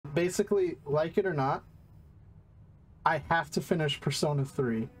basically, like it or not, I have to finish Persona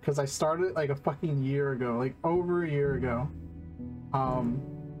 3 because I started like a fucking year ago, like over a year ago.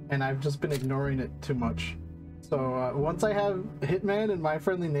 And I've just been ignoring it too much. So once I have Hitman and My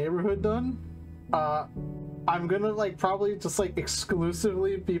Friendly Neighborhood done, I'm gonna like probably just like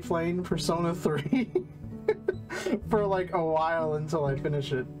exclusively be playing Persona 3 for like a while until I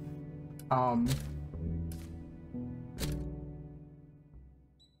finish it. And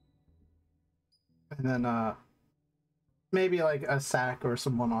then maybe like a sack or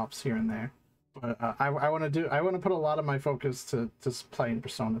some one-offs here and there. But I want to put a lot of my focus to just playing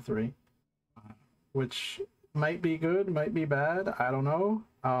Persona 3, which might be good, might be bad, I don't know.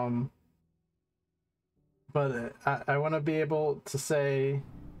 But I want to be able to say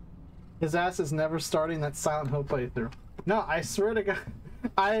his ass is never starting that Silent Hill playthrough. No, I swear to God,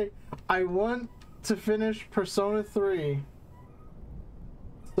 I want to finish Persona 3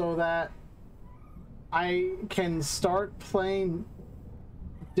 so that I can start playing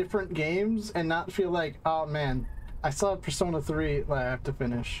different games and not feel like, oh man, I still have Persona 3 that I have to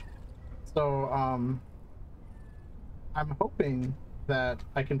finish. So I'm hoping that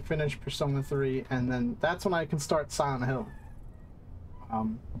I can finish Persona 3 and then that's when I can start Silent Hill.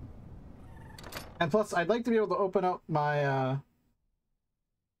 And plus I'd like to be able to open up my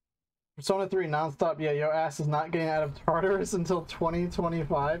Persona 3 nonstop. Yeah, your ass is not getting out of Tartarus until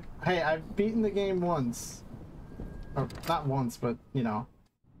 2025. Hey, I've beaten the game once. Or not once, but you know.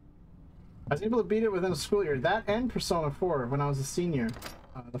 I was able to beat it within a school year. That and Persona 4 when I was a senior.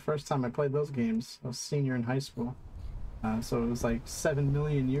 The first time I played those games, I was a senior in high school. So it was like 7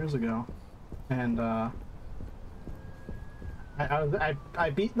 million years ago. And I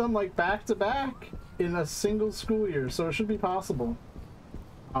beat them like back to back in a single school year, so it should be possible.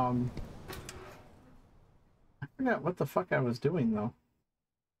 I forgot what the fuck I was doing though.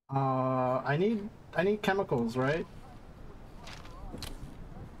 I need chemicals, right?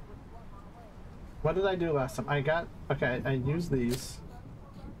 What did I do last time? Okay, I used these.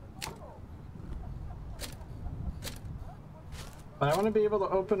 But I want to be able to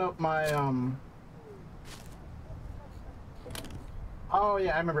open up my oh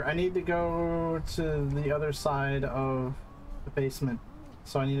yeah, I remember. I need to go to the other side of the basement.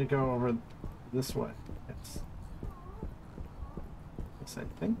 So I need to go over this way. Yes. Yes, I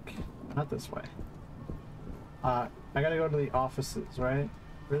think. Not this way. I gotta go to the offices, right?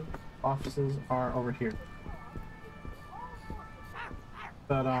 The offices are over here.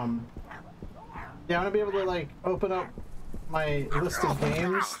 But yeah, I wanna be able to like open up my list of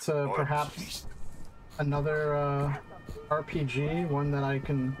games to perhaps another RPG, one that I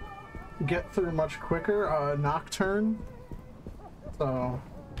can get through much quicker, Nocturne. So,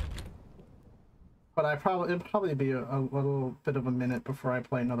 but it'd probably be a little bit of a minute before I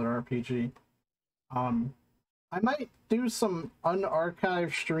play another RPG. I might do some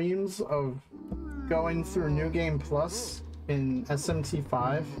unarchived streams of going through New Game Plus in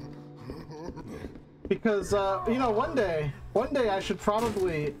SMT5. Because, you know, one day I should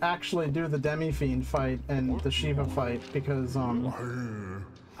probably actually do the Demi-Fiend fight and the Shiva fight, because,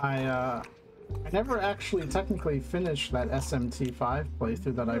 I never actually technically finished that SMT5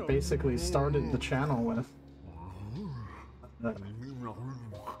 playthrough that I basically started the channel with.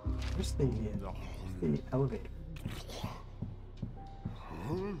 Where's the elevator?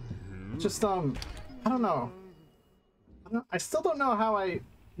 Just, I don't know. I still don't know how I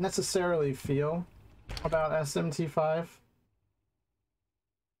necessarily feel about SMT5.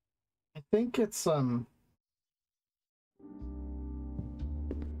 I think it's an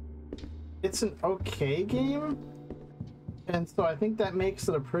okay game, and so I think that makes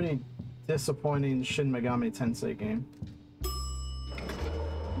it a pretty disappointing Shin Megami Tensei game.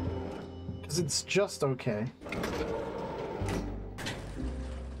 Because it's just okay.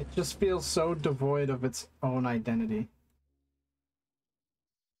 It just feels so devoid of its own identity.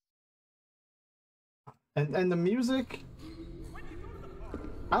 And the music,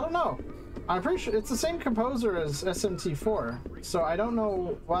 I don't know. I'm pretty sure it's the same composer as SMT4, so I don't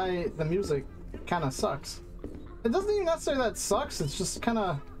know why the music kind of sucks. It doesn't even necessarily that sucks, it's just kind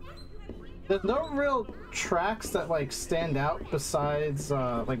of... There's no real tracks that like stand out besides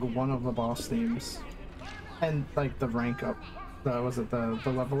like one of the boss themes. And like the rank up, the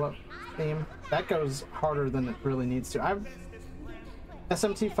level up theme? That goes harder than it really needs to.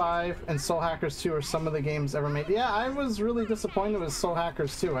 SMT5 and Soul Hackers 2 are some of the games ever made. Yeah, I was really disappointed with Soul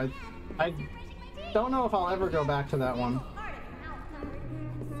Hackers 2. I don't know if I'll ever go back to that one.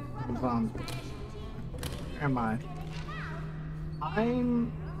 Where am I?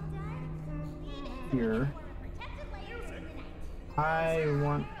 I'm here. I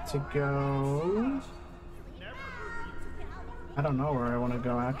want to go... I don't know where I want to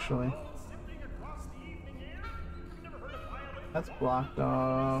go, actually. That's blocked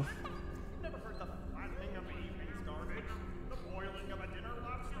off.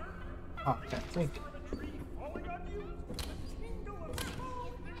 Okay, thank you.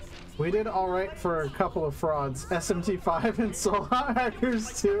 We did alright for a couple of frauds. SMT5 and Soul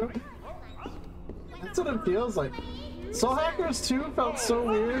Hackers 2. That's what it feels like. Soul Hackers 2 felt so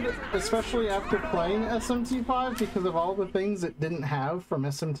weird, especially after playing SMT5 because of all the things it didn't have from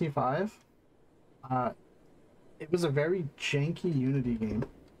SMT5. It was a very janky Unity game.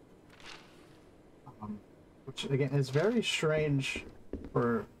 Which, again, is very strange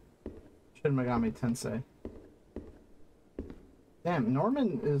for Shin Megami Tensei. Damn,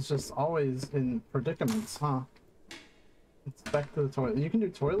 Norman is just always in predicaments, huh? Inspect the toilet. You can do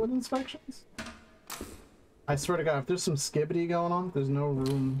toilet inspections? I swear to God, if there's some skibbity going on, there's no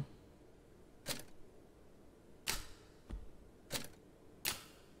room.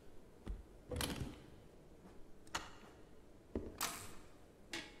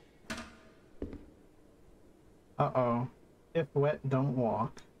 Uh-oh. If wet, don't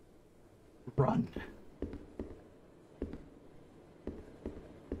walk. Run.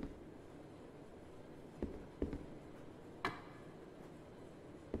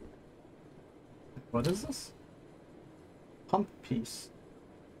 What is this? Pump piece.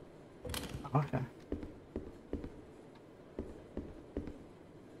 Okay.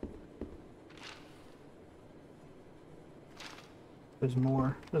 There's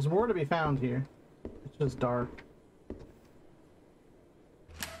more. There's more to be found here. It's just dark.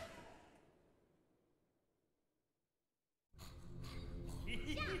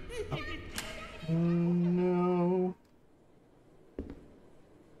 Oh. No.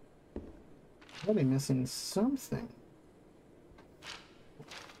 I'll be missing something.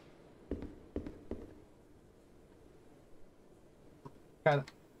 Got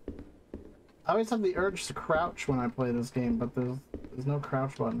it. I always have the urge to crouch when I play this game, but there's no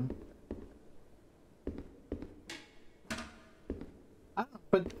crouch button. I don't know,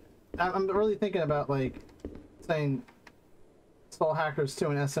 but I'm really thinking about like saying Soul Hackers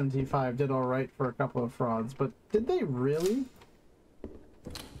 2 and SMT5 did alright for a couple of frauds, but did they really?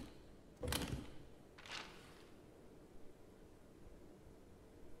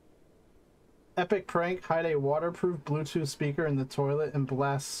 Epic prank, hide a waterproof Bluetooth speaker in the toilet and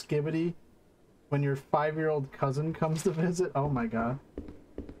blast Skibbity when your 5-year-old cousin comes to visit. Oh my god.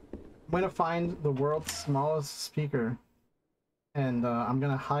 I'm gonna find the world's smallest speaker and I'm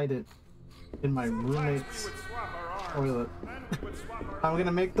gonna hide it in my roommate's toilet. I'm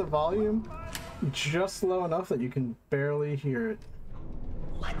gonna make the volume just low enough that you can barely hear it.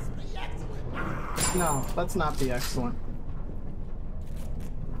 Let's be excellent. No, let's not be excellent.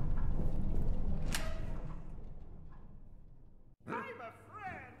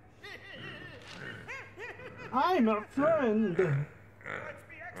 I'm a friend! Let's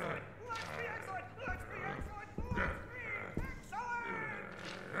be excellent! Let's be excellent! Let's be excellent! Let's be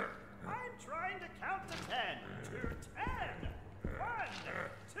excellent! I'm trying to count to 10. To 10! 1,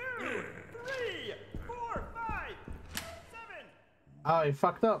 2, 3, 4, 5, 7. Oh, he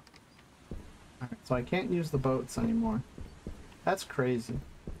fucked up. Alright, so I can't use the boats anymore. That's crazy.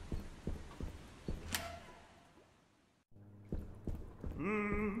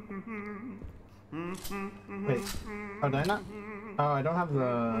 Wait. Oh, did I not? Oh, I don't have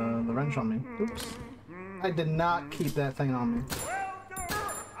the wrench on me. Oops. I did not keep that thing on me.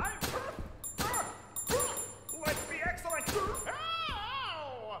 Let's be excellent!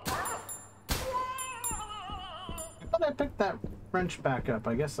 I thought I picked that wrench back up.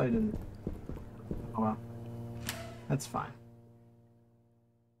 I guess I didn't. Oh well. That's fine.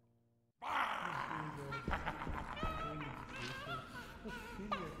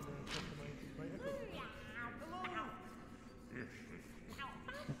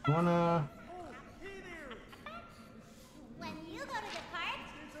 Wanna... When you go to the park,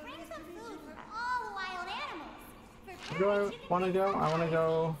 bring some food for all the wild animals. For Where do birds, I want to go? I want to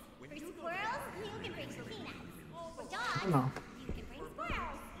go... for squirrels, you can bring some peanuts. For dogs, No. you can bring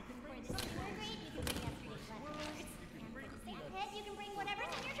squirrels. For the squirrel breed, you can bring every birds. And for the sand pit, you can bring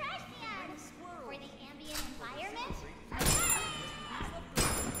whatever's in your trash can. For the ambient environment,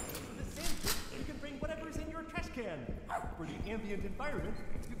 You can bring whatever's in your trash can. For the ambient environment,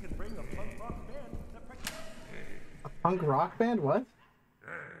 you can bring a punk rock band that practices. A punk rock band? What?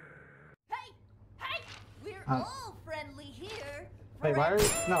 Hey! Hey! We're all friendly here. Wait, why are you...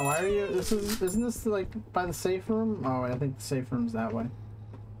 No, why are you... Isn't this like by the safe room? Oh, wait, I think the safe room's that way.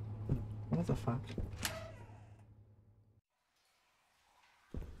 What the fuck?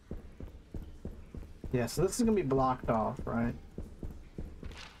 Yeah, so this is gonna be blocked off, right?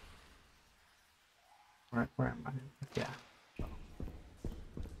 Where am I? Yeah.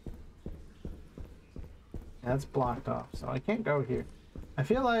 That's blocked off, so I can't go here. I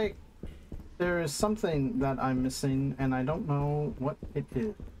feel like there is something that I'm missing, and I don't know what it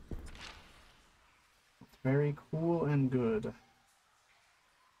is. It's very cool and good.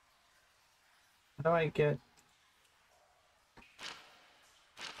 How do I get...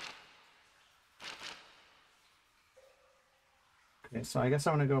 Okay, so I guess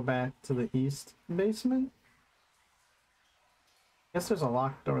I want to go back to the east basement. I guess there's a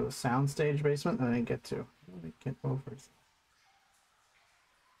locked door to the soundstage basement that I didn't get to. How do I get over?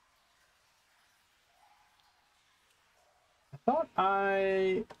 I thought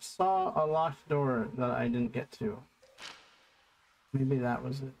I saw a locked door that I didn't get to. Maybe that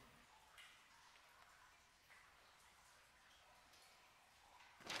was it.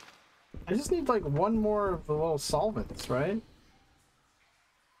 I just need like one more of the little solvents, right?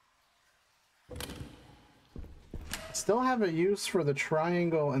 I still have a use for the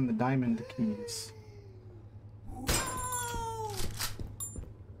triangle and the diamond keys.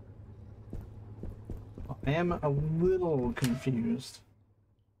 I am a little confused.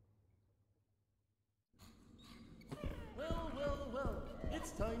 Well,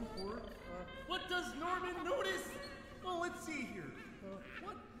 it's time for, what does Norman notice? Well, let's see here.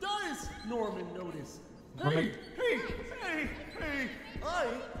 What does Norman notice? Norman? Hey, I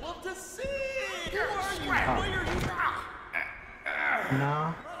want to see! Who are you? Why are you?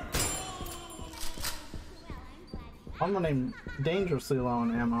 Nah. I'm running dangerously low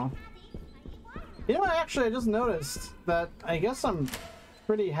on ammo. You know, actually, I just noticed that I guess I'm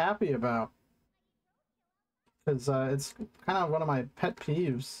pretty happy about. Because it's kind of one of my pet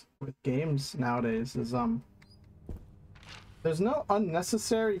peeves with games nowadays is, there's no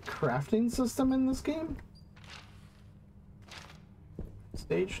unnecessary crafting system in this game.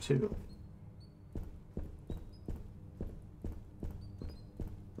 Stage 2.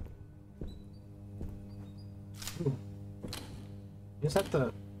 Ooh. You just have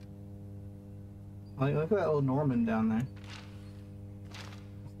to... Like, look at that little Norman down there.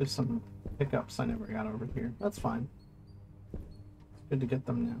 There's some pickups I never got over here. That's fine. It's good to get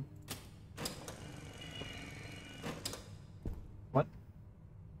them now. What?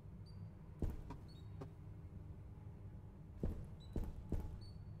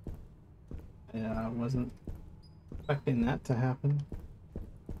 Yeah, I wasn't expecting that to happen.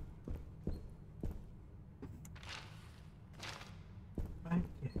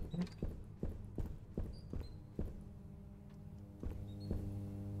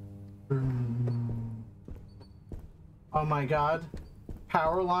 Oh my god.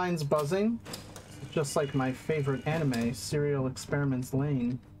 Power lines buzzing? It's just like my favorite anime, Serial Experiments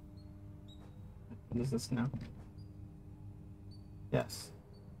Lane. What is this now? Yes.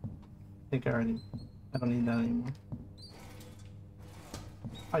 I think I don't need that anymore.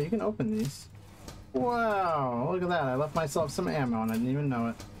 Oh, you can open these. Wow, look at that. I left myself some ammo and I didn't even know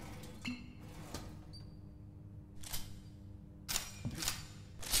it.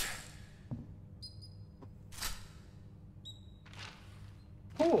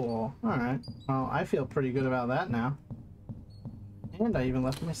 Cool. Alright. Well, I feel pretty good about that now. And I even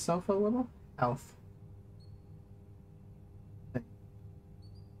left myself a little health.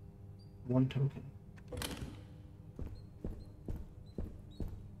 One token.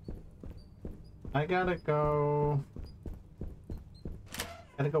 I gotta go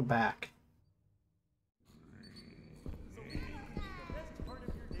back.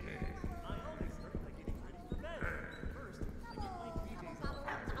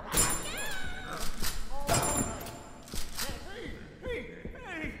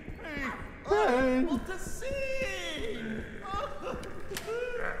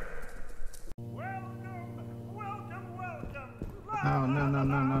 Oh, no.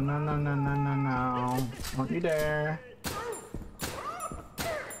 Don't you dare.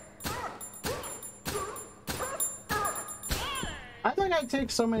 I think I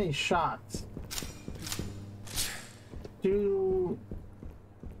take so many shots. Do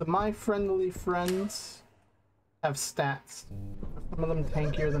my friendly friends have stats? Are some of them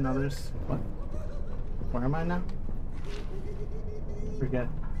tankier than others? What? Where am I now? Forget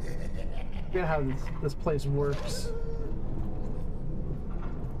how this place works.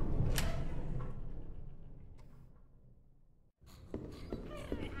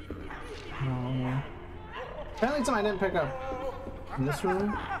 Apparently something I didn't pick up in this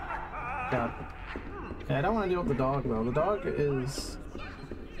room. God. Yeah, I don't want to deal with the dog though. The dog is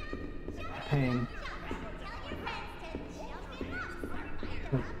a pain.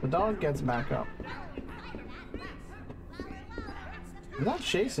 The dog gets back up. He's not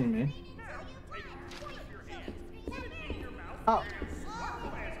chasing me. Oh.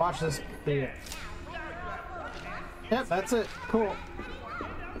 Watch this be it. Yep, that's it. Cool.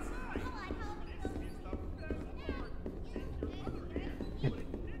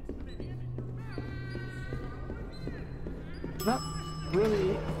 Not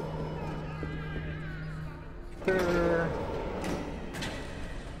really sure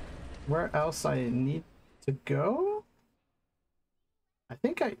where else I need to go. I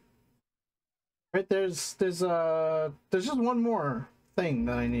think right there's just one more thing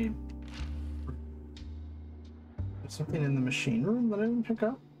that I need. There's something in the machine room that I didn't pick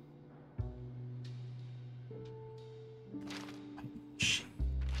up.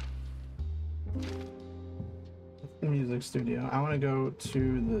 The music studio. I want to go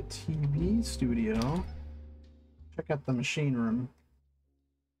to the TV studio. Check out the machine room.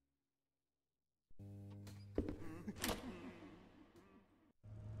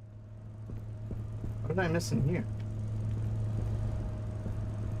 What did I miss in here?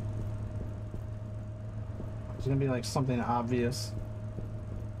 It's gonna be like something obvious.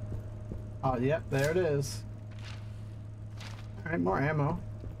 Oh, yep, there it is. All right, more ammo.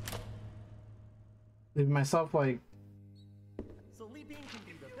 Leave myself like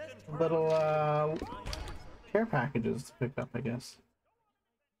little care packages to pick up, I guess.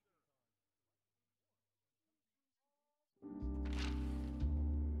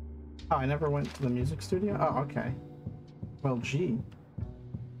 Oh, I never went to the music studio? Oh, okay. Well, gee.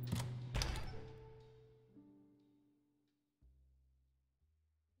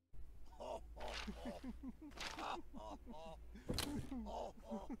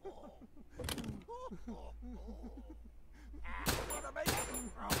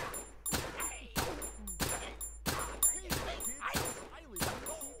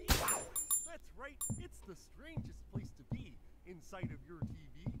 That's right, it's the strangest place to be, inside of your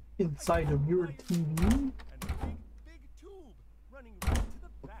TV. Inside of your TV? And a big tube running right to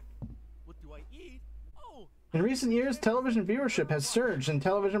the back. What do I eat? Oh! In recent years, television viewership has surged and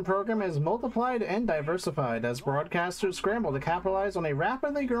television programming has multiplied and diversified. As broadcasters scramble to capitalize on a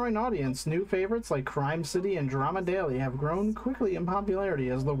rapidly growing audience, new favorites like Crime City and Drama Daily have grown quickly in popularity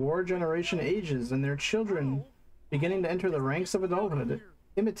as the war generation ages and their children, beginning to enter the ranks of adulthood,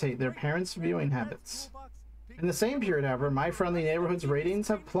 imitate their parents' viewing habits. In the same period, however, My Friendly Neighborhood's ratings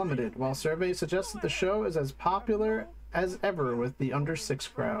have plummeted, while surveys suggest that the show is as popular as ever with the under 6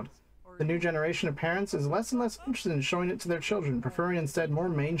 crowd. The new generation of parents is less and less interested in showing it to their children, preferring instead more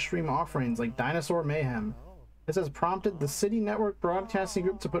mainstream offerings like Dinosaur Mayhem. This has prompted the City Network Broadcasting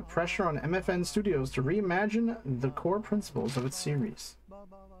Group to put pressure on MFN Studios to reimagine the core principles of its series.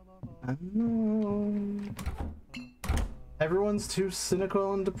 I know. Everyone's too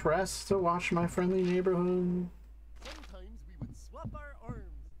cynical and depressed to watch My Friendly Neighborhood. Sometimes we would swap our arms.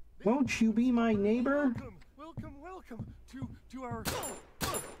 Won't you be my neighbor? Welcome to our...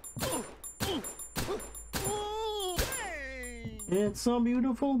 It's a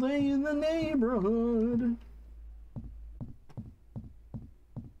beautiful day in the neighborhood.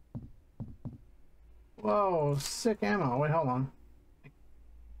 Whoa, sick ammo. Wait, hold on.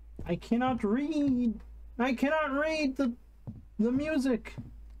 I cannot read. I cannot read the music.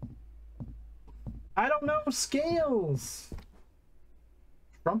 I don't know scales.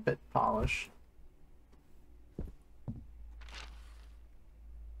 Trumpet polish.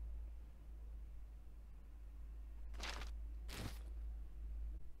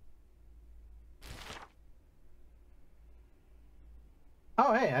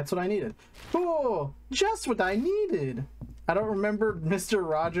 Oh, hey, that's what I needed. Cool, just what I needed. I don't remember Mr.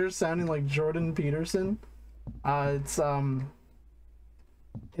 Rogers sounding like Jordan Peterson. It's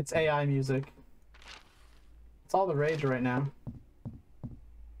AI music. It's all the rage right now.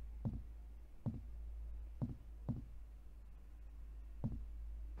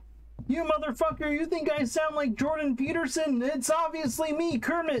 You motherfucker, you think I sound like Jordan Peterson? It's obviously me,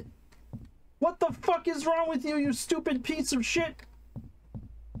 Kermit. What the fuck is wrong with you, you stupid piece of shit?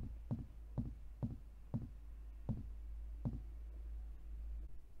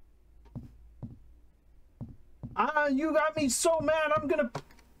 You got me so mad,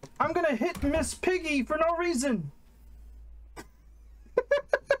 I'm gonna hit Miss Piggy for no reason.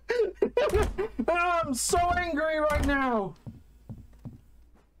 I'm so angry right now.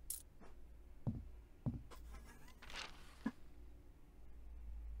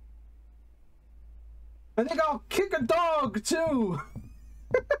 I think I'll kick a dog too.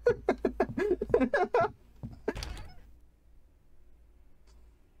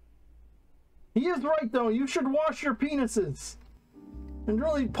 He is right though, you should wash your penises. And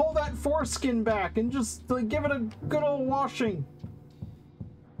really pull that foreskin back and just like, give it a good old washing.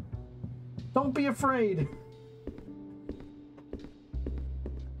 Don't be afraid.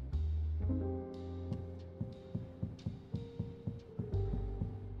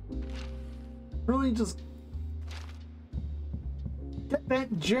 Really just get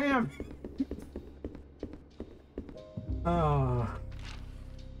that jam. Oh.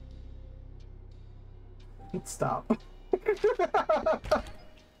 Stop.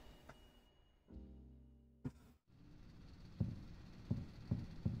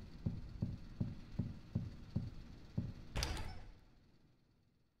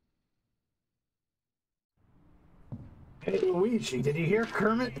 Hey Luigi, did you hear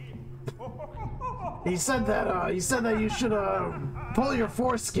Kermit? He said that you should pull your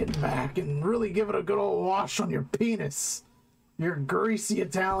foreskin back and really give it a good old wash on your penis. Your greasy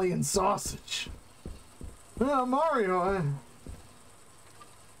Italian sausage. Mario,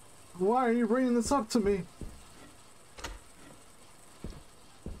 why are you bringing this up to me?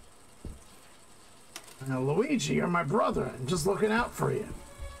 Luigi, you're my brother. I'm just looking out for you.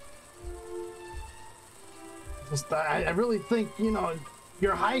 I really think, you know,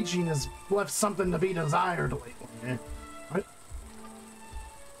 your hygiene has left something to be desired lately. What?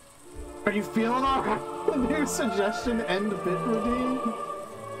 Are you feeling alright? New suggestion, end bit routine?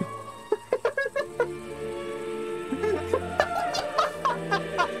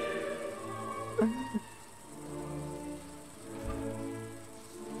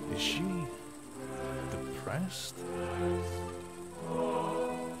 Is she depressed?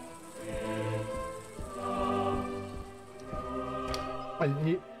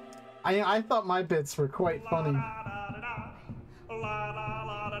 I thought my bits were quite funny. How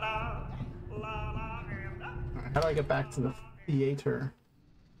do I get back to the theater?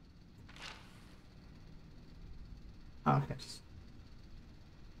 Okay, just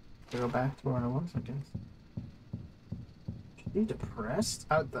go back to where I was, I guess. Are you depressed?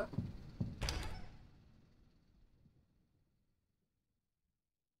 Out the.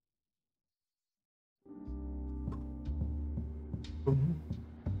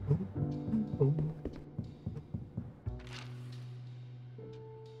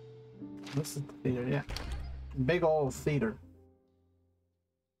 This is the theater, yeah. Big old theater.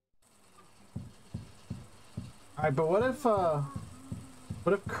 Alright, but what if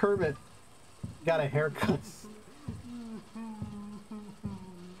Kermit got a haircut?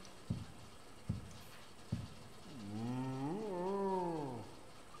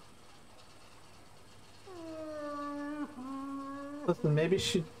 Listen, maybe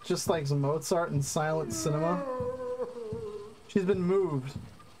she just likes Mozart and silent cinema. She's been moved.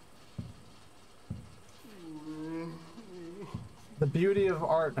 The beauty of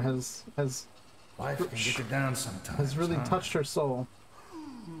art has Life can get you down sometimes. Has really touched her soul.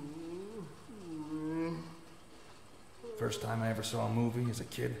 First time I ever saw a movie as a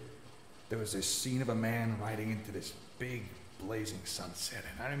kid, there was this scene of a man riding into this big blazing sunset,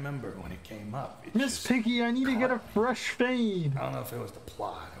 and I remember when it came up. Miss Piggy, I need to get a fresh fade. I don't know if it was the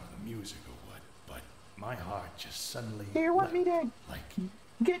plot or the music or what, but my heart just suddenly. You want me to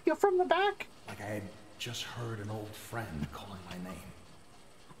get you from the back? Like I had just heard an old friend calling my name.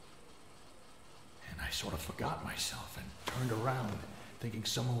 And I sort of forgot myself and turned around, thinking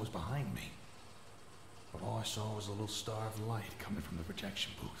someone was behind me. But all I saw was a little star of light coming from the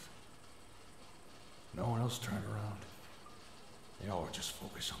projection booth. No one else turned around. They all were just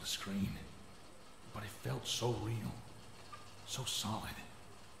focused on the screen. But it felt so real, so solid.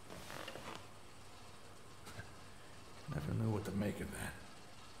 Never knew what to make of that.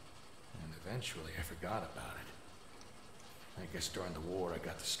 And eventually I forgot about it. I guess during the war I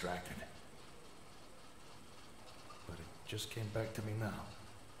got distracted. But it just came back to me now.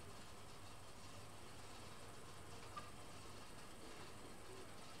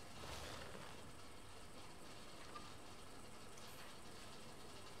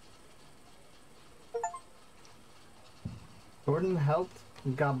 Gordon helped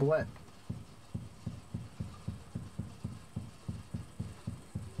Goblet.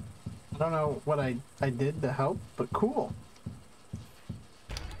 I don't know what I did to help, but cool.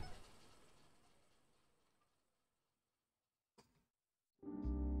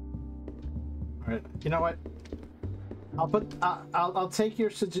 All right, you know what? I'll take your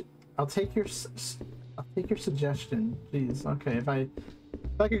suggestion. Jeez, okay. If I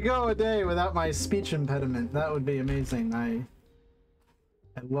could go a day without my speech impediment, that would be amazing. I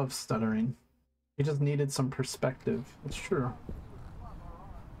love stuttering. You just needed some perspective. It's true.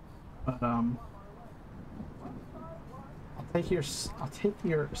 But I'll take your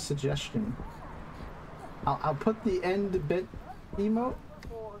suggestion. I'll put the end bit emote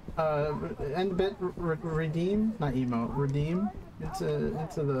redeem, not emote, redeem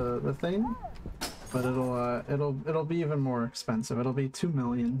into the thing, but it'll be even more expensive. It'll be 2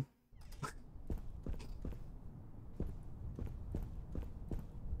 million.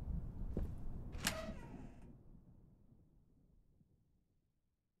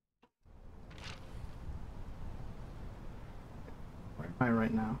 Where am I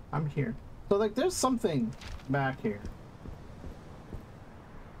right now? I'm here. So like, there's something back here,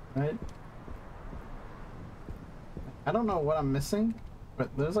 right? I don't know what I'm missing, but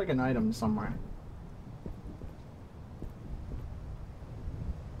there's like an item somewhere.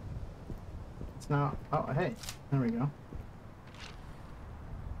 It's now, oh hey, there we go.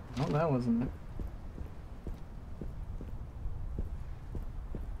 Oh, that wasn't it.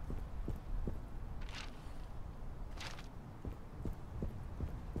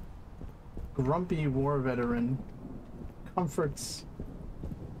 Grumpy war veteran comforts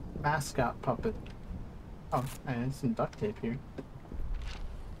mascot puppet. Oh, and there's some duct tape here.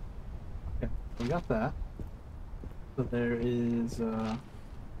 Okay, we got that. So there is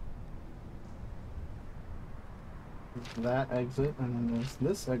that exit, and then there's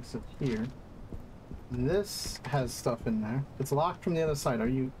this exit here. This has stuff in there. It's locked from the other side. Are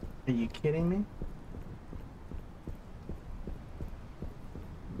you kidding me?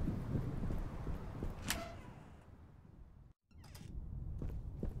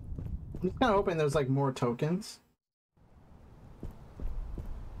 I'm just kind of hoping there's like more tokens.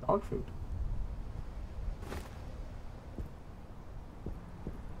 Dog food.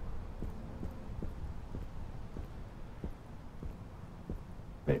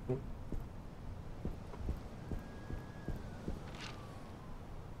 Wait.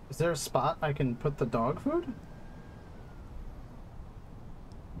 Is there a spot I can put the dog food?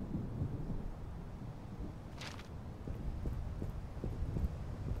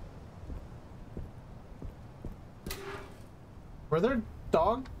 Were there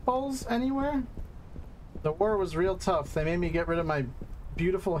dog bowls anywhere? The war was real tough. They made me get rid of my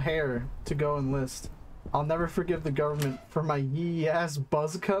beautiful hair to go enlist. I'll never forgive the government for my yee-ass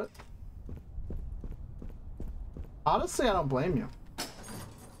buzz cut. Honestly, I don't blame you.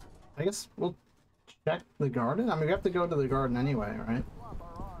 I guess we'll check the garden. I mean, we have to go to the garden anyway, right?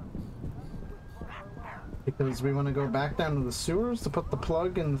 Because we want to go back down to the sewers to put the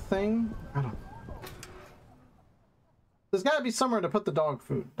plug in the thing. I don't know. There's got to be somewhere to put the dog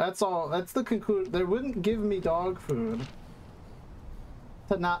food. That's all. That's the conclusion. They wouldn't give me dog food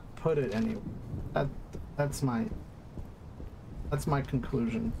to not put it anywhere. That's my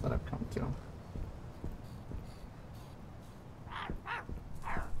conclusion that I've come to.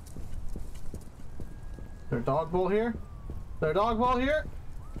 Is there a dog bowl here? Is there a dog bowl here?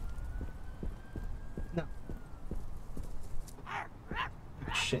 No.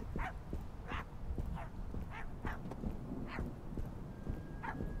 Shit.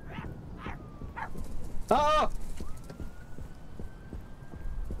 Oh!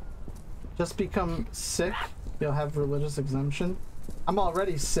 Just become sick. You'll have religious exemption. I'm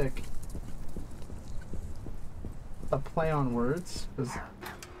already sick. A play on words, because,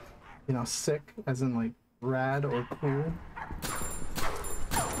 you know, sick as in like rad or cool.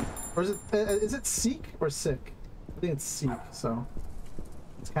 Or is it seek or sick? I think it's seek, so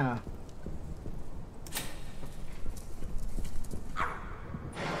it's kind of.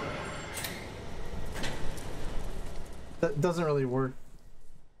 That doesn't really work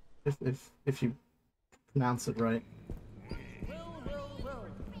if you pronounce it right. Well,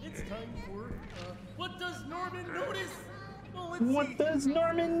 it's time for what does Norman notice? Well, What does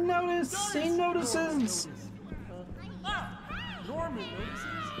Norman notice? He notices. Norman notices.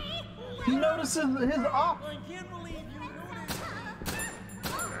 He notices his off. I can't believe you noticed.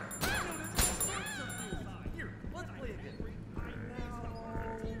 Here, let's play again.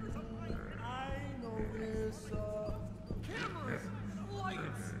 I notice cameras,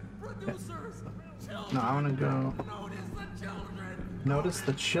 lights, producers, children. No, I want to go. Notice the children. Notice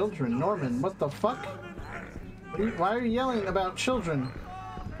the children. Norman, what the fuck? Why are you yelling about children?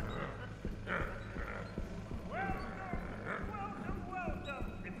 Welcome.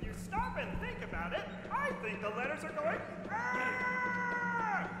 If you stop and think about it, I think the letters are going.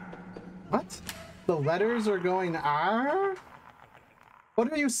 "Ah!" What? The letters are going R?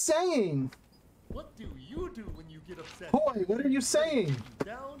 What are you saying? What do you do when you get upset? Boy, what are you saying?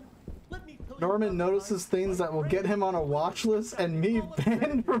 Down. Let me tell you Norman about notices my things that will get him on a watch list and me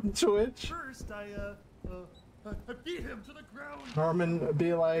banned from Twitch. First, I beat him to the ground. Norman would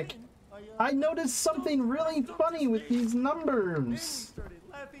be like, I noticed something really funny with these Then we numbers. started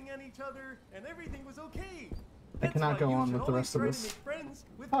laughing at each other, and everything was okay. I cannot go on with the rest of Try this. to make friends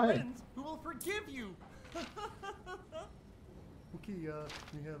with Oh, hey. friends who will forgive you. Okay, we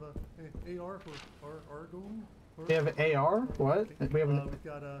have a AR for Argon. We have an AR? What? We have an, We've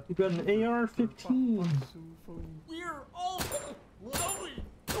got we've got an AR-15. We're all lonely.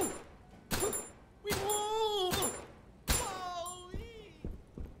 We move.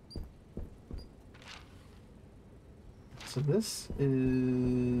 So this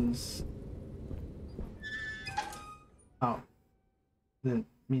is... Oh. Didn't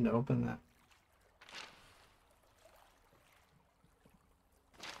mean to open that.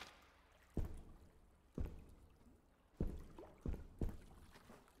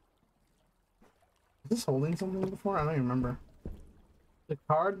 Is this holding something before? I don't even remember. The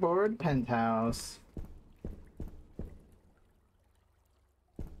cardboard penthouse.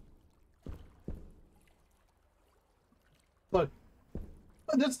 Look,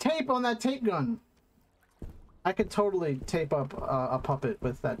 there's tape on that tape gun. I could totally tape up a puppet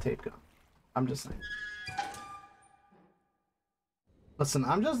with that tape gun. I'm just saying. Listen,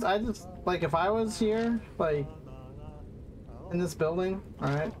 I just, like, if I was here, like, in this building,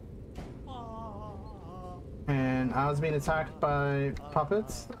 alright? And I was being attacked by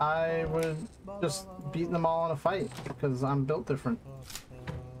puppets, I would just beat them all in a fight, because I'm built different.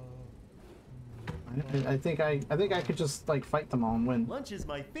 I think I could just, like, fight them all and win. Lunch is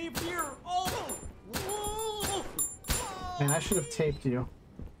my favorite here. Oh! Man, I should have taped you.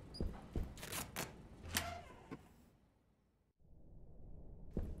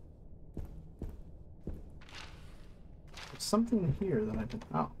 There's something here that I can...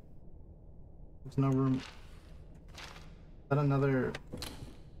 Oh. There's no room. Is that another...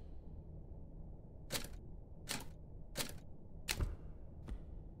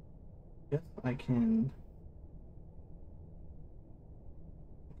 Yes, I can...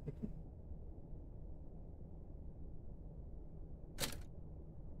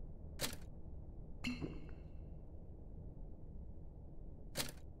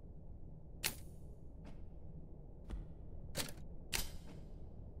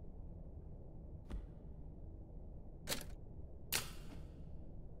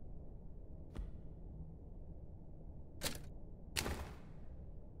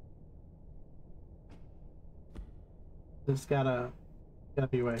 There's gotta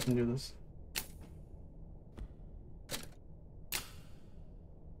be a way I can do this.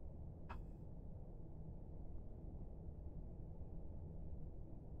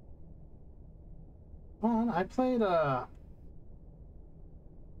 Well, I played I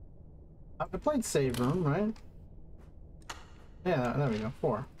played save room, right? Yeah, there we go.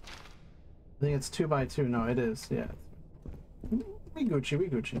 4. I think it's 2x2. No, it is. Yeah. We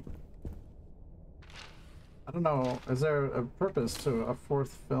Gucci. I don't know. Is there a purpose to a 4th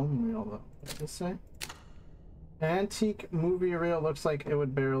film reel, though? What does this say? Antique movie reel looks like it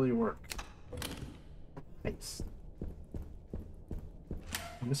would barely work. Nice.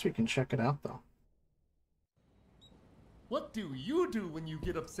 I guess we can check it out, though. What do you do when you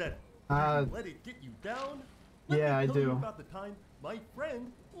get upset? Let it get you down? Yeah, I Let me tell you do. about the time my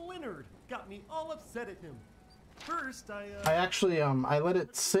friend Leonard got me all upset at him. First, I actually I let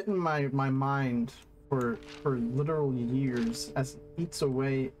it sit in my mind for literal years as it eats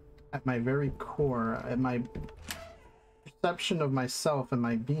away at my very core, at my perception of myself and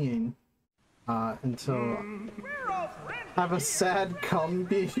my being, until I have a sad cum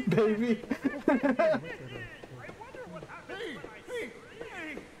baby.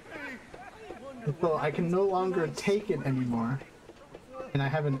 Until I can no longer take it anymore, and I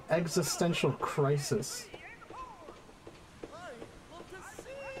have an existential crisis.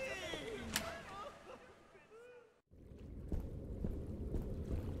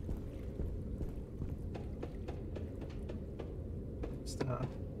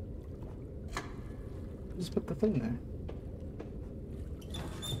 Just put the thing there.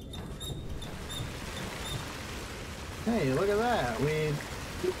 Hey, look at that! We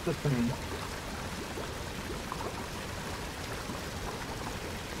did the thing.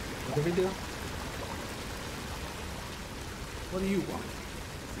 What did we do? What do you want?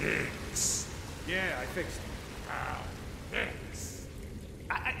 Fix. Yeah, I fixed it. Wow. Fix.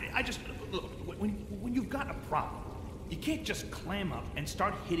 I just look when you've got a problem, you can't just clam up and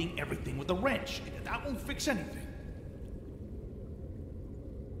start hitting everything with a wrench. That won't fix anything.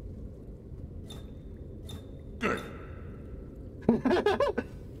 Good.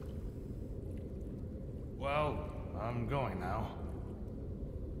 Well, I'm going now.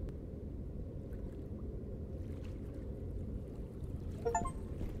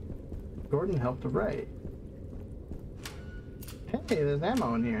 Gordon helped to write. Hey, there's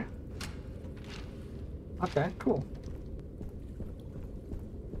ammo in here. Okay, cool.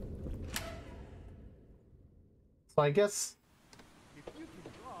 So I guess If you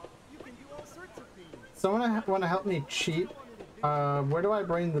can draw, you can do all sorts of things. someone want to help me cheat. Where do I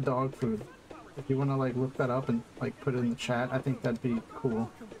bring the dog food? If you want to like look that up and like put it in the chat, I think that'd be cool.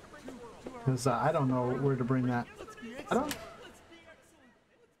 Because I don't know where to bring that. I don't.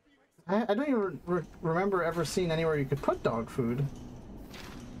 I don't even remember ever seeing anywhere you could put dog food.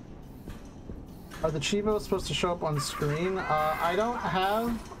 Are the Chivos supposed to show up on screen? I don't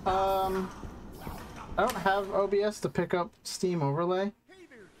have OBS to pick up Steam Overlay.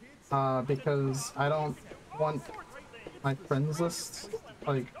 Because I don't want my friends list,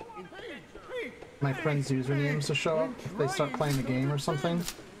 like my friends' usernames to show up if they start playing the game or something.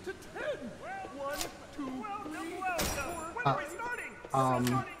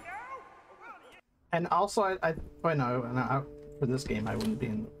 And also I no, for this game I wouldn't be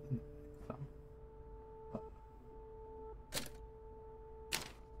in.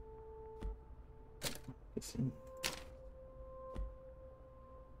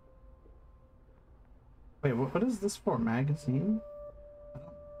 Wait, what is this for? Magazine?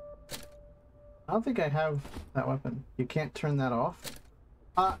 I don't think I have that weapon. You can't turn that off?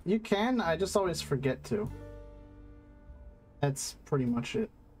 You can, I just always forget to. That's pretty much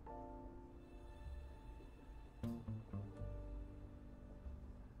it.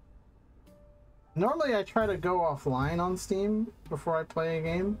 Normally I try to go offline on Steam before I play a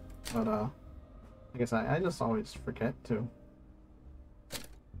game, but I guess I just always forget to.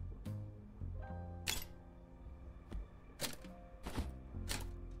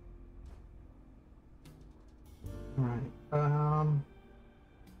 Alright,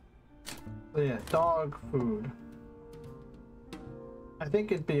 so yeah, dog food. I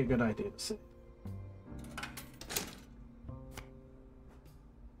think it'd be a good idea to see.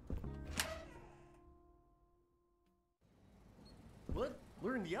 What?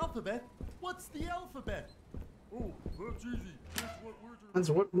 Learn the alphabet? What's the alphabet? Oh, that's easy. That's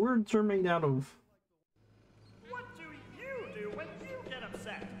what words are made out of. What do you do when you get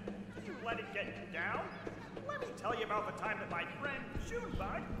upset? Do you let it get you down? Let me tell you about the time that my friend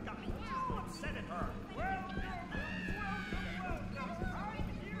Junebug got me all upset at her. Welcome. I'm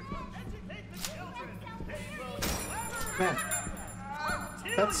here to educate the children. Man,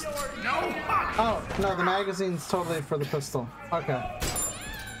 that's... Oh, no, the magazine's totally for the pistol. Okay.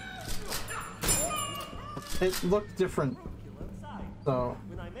 It looked different, so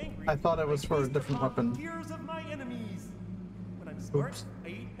I thought it was for a different weapon. Tears of my enemies. When I'm smart, Oops. I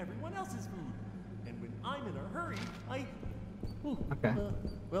eat everyone else's food. And when I'm in a hurry, I... Okay.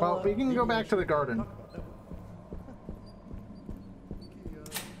 Well, we can go back to the garden.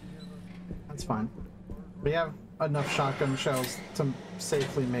 That's fine. We have enough shotgun shells to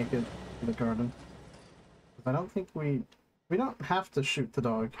safely make it to the garden. I don't think we don't have to shoot the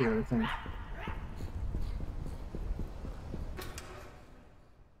dog here, I think.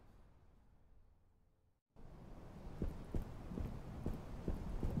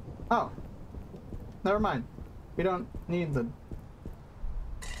 Oh, never mind. We don't need the...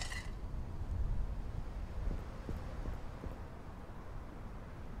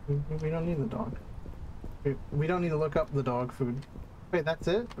 We don't need the dog. We don't need to look up the dog food. Wait, that's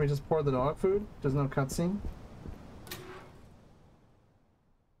it? We just pour the dog food? There's no cutscene?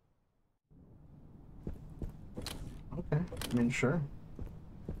 Okay, I mean, sure.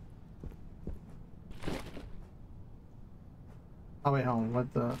 Oh wait, hold on,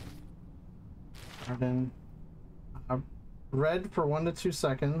 what the... Garden... red for 1 to 2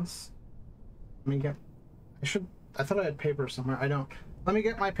 seconds. Let me get... I thought I had paper somewhere. I don't. Let me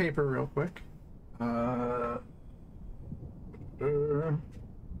get my paper real quick. Go.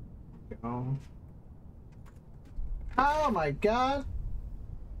 Oh my god!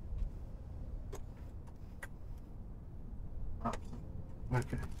 Oh,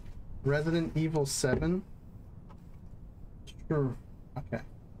 okay. Resident Evil 7? Sure. Okay.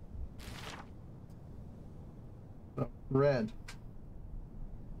 So, red.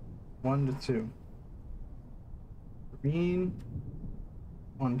 1 to 2. Green.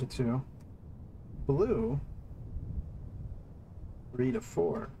 1 to 2. Blue. 3 to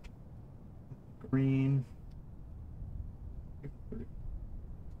 4. Green. Okay.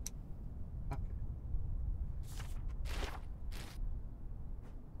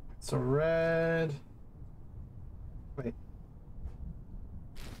 So red. Wait.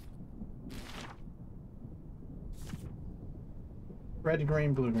 Red,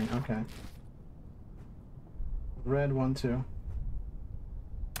 green, blue, green. Okay. Red, 1, 2.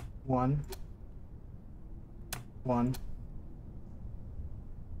 1. 1.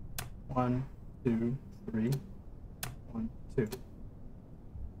 1, 2, 3. 1, 2.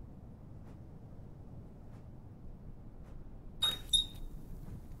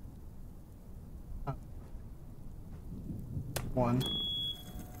 Oh. 1.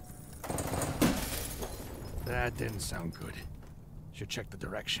 That didn't sound good. Should check the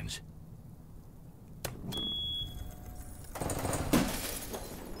directions.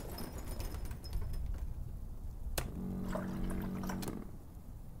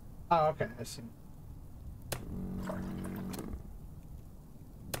 Oh, okay, I see.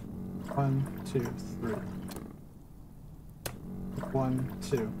 1, 2, 3. 1,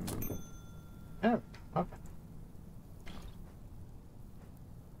 2. Yeah, okay.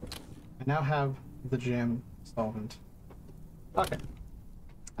 I now have the jam solvent. Okay.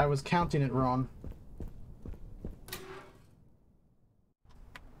 I was counting it wrong.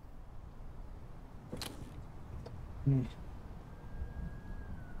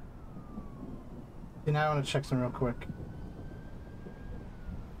 See, now I want to check some real quick.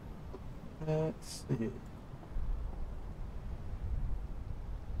 Let's see.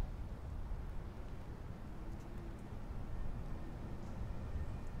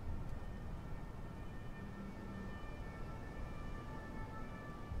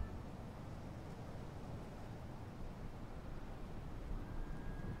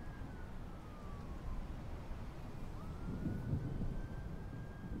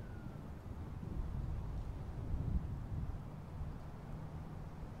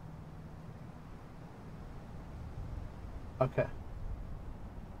 Okay.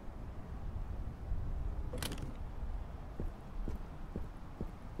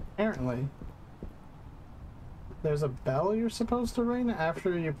 Apparently, there's a bell you're supposed to ring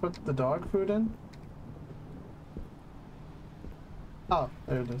after you put the dog food in. Oh,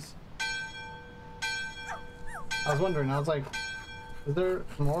 there it is. I was wondering, I was like, is there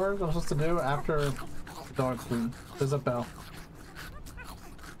more I'm supposed to do after the dog food? There's a bell.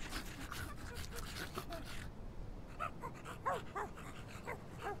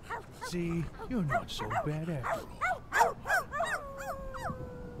 See, you're not so bad after all.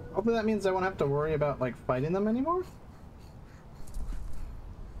 Hopefully that means I won't have to worry about, like, fighting them anymore?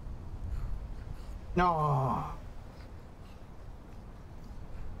 No.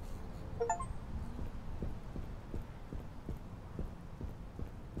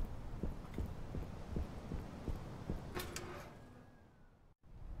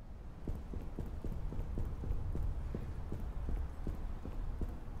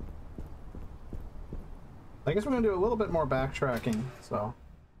 I guess we're gonna do a little bit more backtracking, so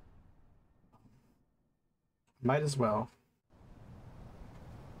might as well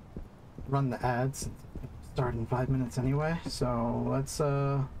run the ads. Start in 5 minutes anyway, so let's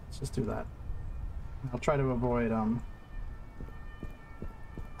just do that. I'll try to avoid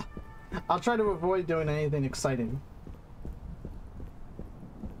I'll try to avoid doing anything exciting.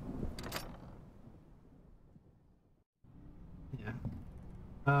 Yeah.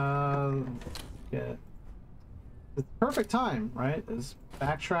 Yeah. It's perfect time, right? Is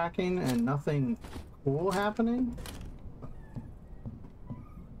backtracking and nothing cool happening.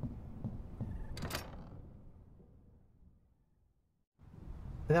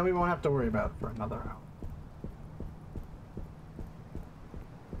 And then we won't have to worry about it for another hour.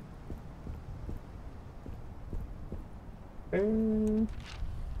 Where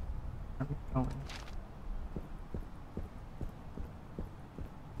are we going?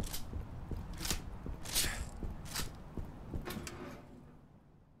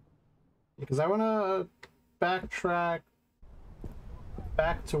 Because I want to backtrack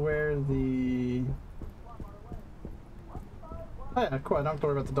back to where the... Oh yeah, cool, I don't have to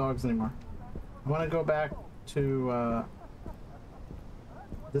worry about the dogs anymore. I want to go back to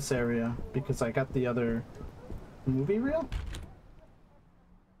this area because I got the other movie reel.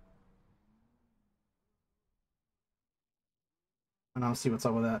 And I'll see what's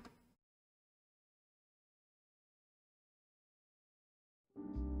up with that.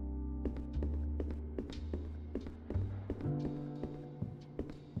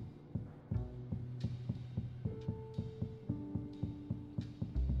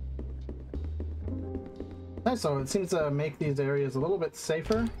 Nice, so it seems to make these areas a little bit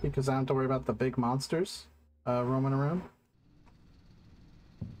safer because I don't have to worry about the big monsters roaming around.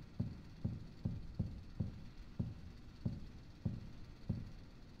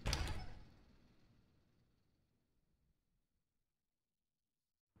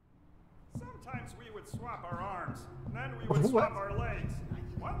 Sometimes we would swap our arms, and then we would swap our legs.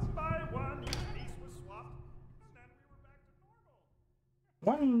 One by one, each piece was swapped, and then we were back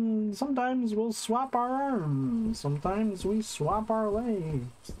to normal. Sometimes we'll swap our arms, sometimes we swap our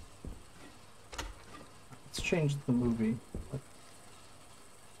legs. change the movie.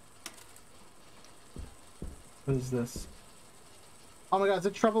 What is this? Oh my god, is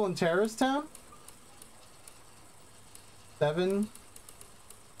it Trouble in Terrorist Town? 7,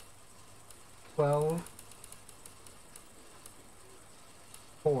 12,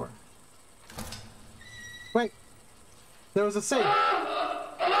 4. Wait, there was a safe.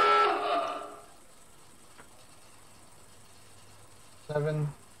 7,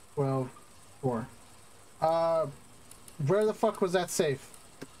 12, 4. Where the fuck was that safe?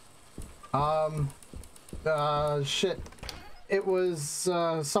 Shit. It was,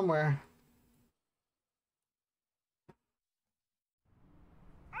 somewhere.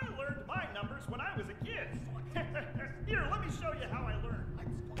 I learned my numbers when I was a kid. Here, let me show you how I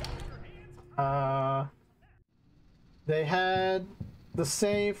learned. They had... The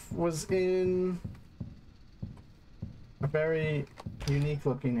safe was in a very unique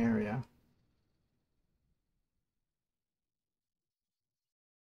looking area.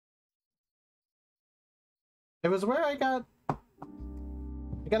 It was where I got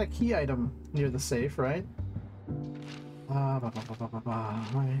a key item near the safe, right?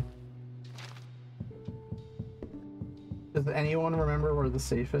 Right. Does anyone remember where the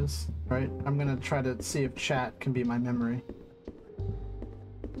safe is? Right? I'm gonna try to see if chat can be my memory.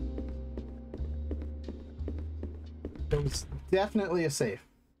 There was definitely a safe.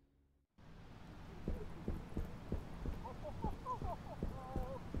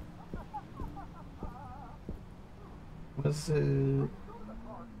 Was it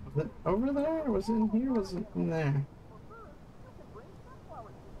over there? Was it in here? Was it in there?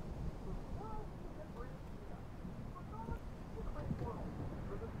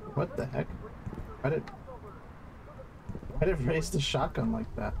 What the heck? Why did it raise the shotgun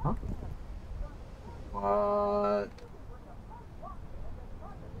like that, huh? What?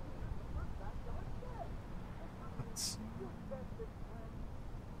 Let's...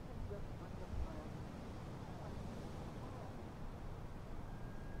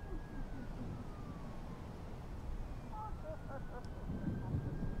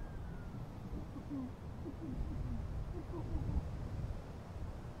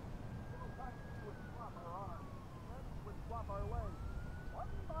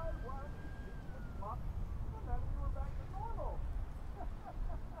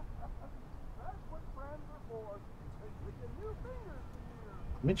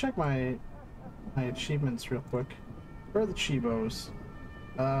 Let me check my achievements real quick. Where are the Chibos?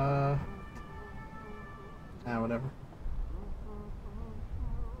 Whatever.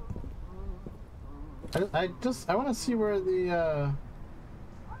 I want to see where the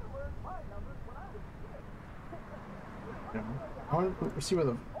I want to see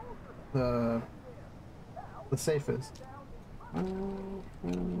where the safe is.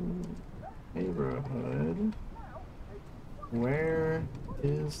 Neighborhood. Where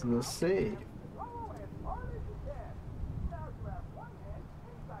is the safe?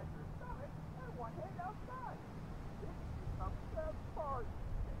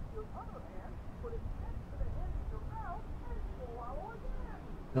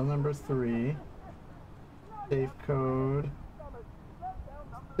 Bill number 3. Safe code.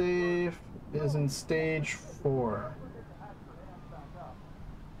 Safe is in stage 4.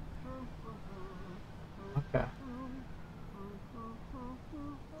 Okay.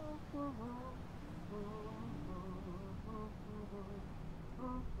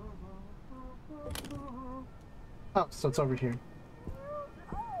 Oh, so it's over here.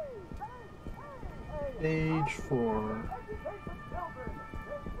 Stage 4.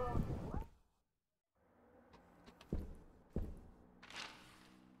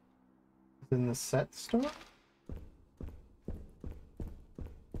 In the set store?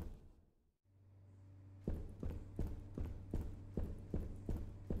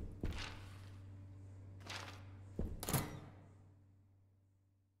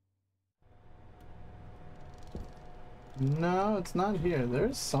 No, it's not here.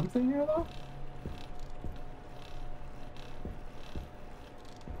 There's something here though?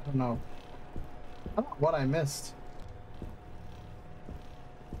 I don't know. I don't know what I missed.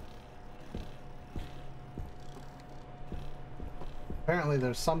 Apparently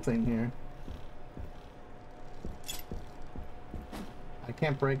there's something here. I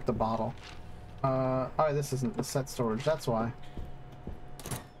can't break the bottle. Oh, this isn't the set storage, that's why.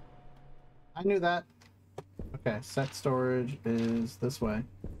 I knew that. Okay, set storage is this way.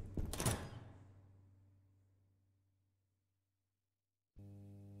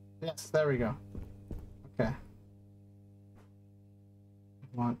 Yes, there we go. Okay.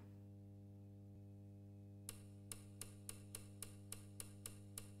 Want.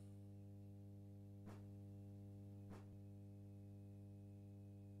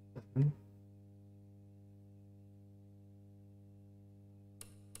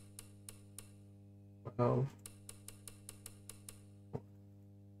 12.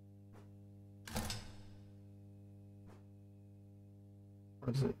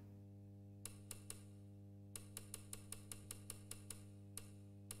 Where is it?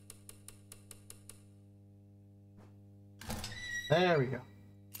 There we go.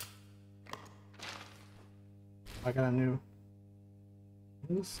 I got a new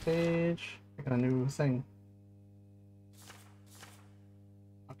stage. I got a new thing.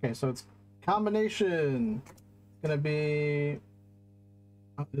 Okay, so it's combination. It's gonna be.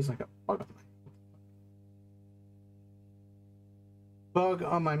 Oh, there's like a bug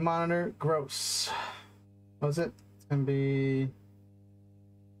on my monitor. Gross. What was it? It's gonna be.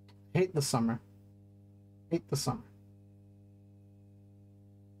 Hate the summer. Hate the summer.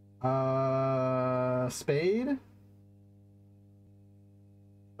 Spade.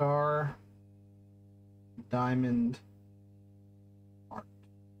 Star. Diamond. Heart.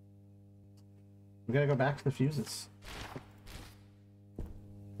 We gotta go back to the fuses.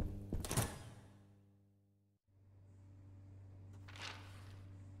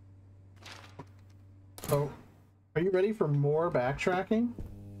 So, are you ready for more backtracking?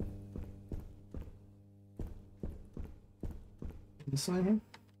 This sign here?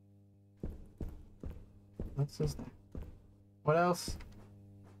 What's this thing? What else?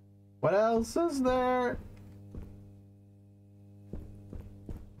 What else is there?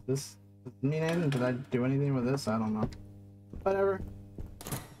 This doesn't mean anything. Did I do anything with this? I don't know. Whatever.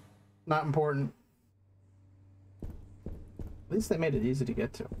 Not important. At least they made it easy to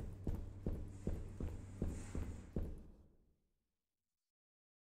get to.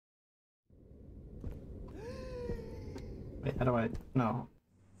 Wait, how do I... No.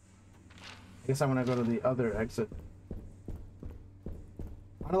 I guess I want to go to the other exit.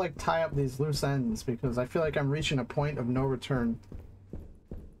 I want to like tie up these loose ends because I feel like I'm reaching a point of no return.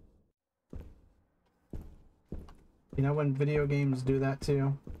 You know when video games do that to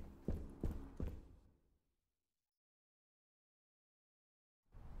you?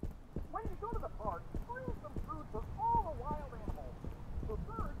 When you go to the park, bring some food for all the wild animals. For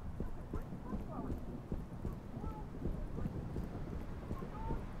birds, you can bring fruit flowers.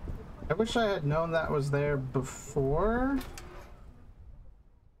 I wish I had known that was there before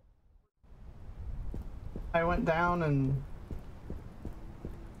I went down and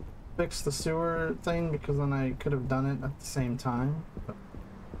fixed the sewer thing, because then I could have done it at the same time. But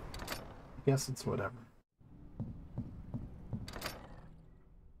I guess it's whatever.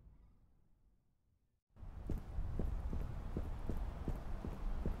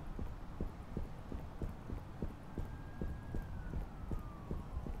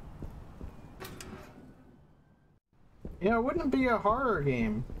 You know, it wouldn't be a horror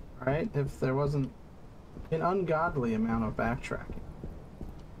game, right, if there wasn't an ungodly amount of backtracking.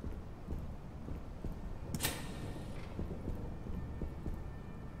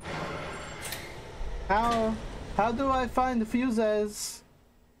 How do I find the fuses?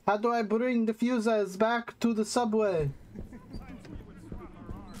 How do I bring the fuses back to the subway?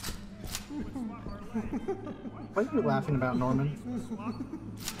 What are you laughing about, Norman?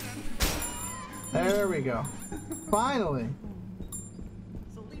 There we go. Finally!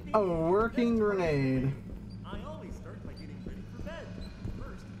 A working grenade. I always start by getting ready for bed.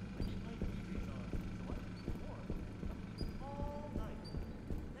 First, I get my PJs on, so I can be warm all night.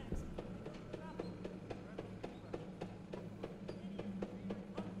 Next,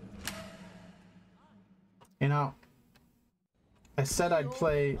 You know, I said I'd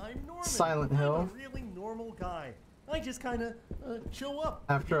play Silent Hill. I'm a really normal guy. I just kind of show up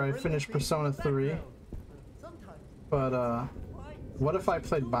After I finish Persona 3. But, what if I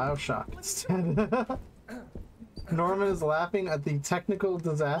played BioShock instead? Norman is laughing at the technical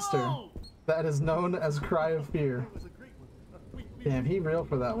disaster that is known as Cry of Fear. Damn, he real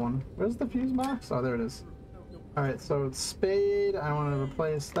for that one. Where's the fuse box? Oh, there it is. Alright, so it's Spade. I want to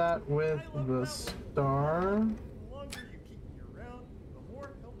replace that with the Star.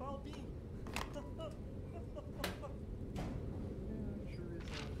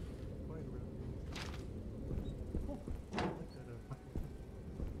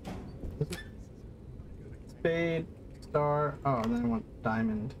 Spade, Star. Oh, and then I want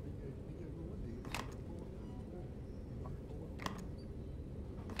Diamond.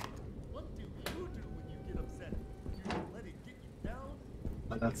 What do you do when you get upset? You let it get you down?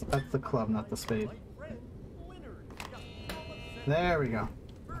 Oh, that's the club, not the spade. There we go.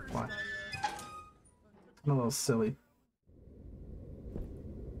 Why? I'm a little silly.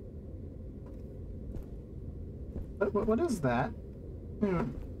 What is that?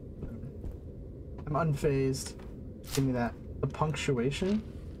 I'm unfazed. Give me that. The punctuation?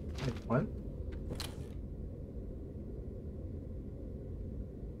 Like, what?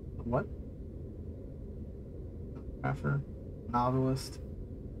 What? Grapher. Novelist.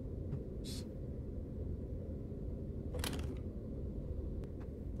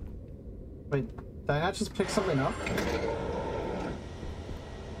 Wait, did I not just pick something up?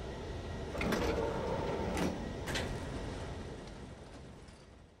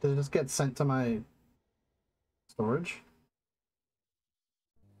 Did it just get sent to my storage?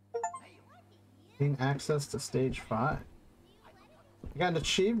 Gain access to stage 5. I got an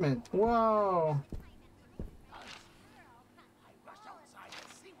achievement. Whoa!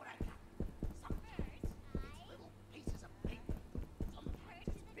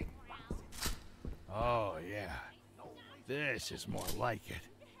 Oh, yeah. This is more like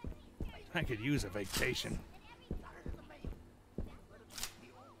it. I could use a vacation.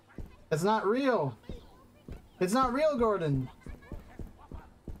 It's not real! It's not real, Gordon!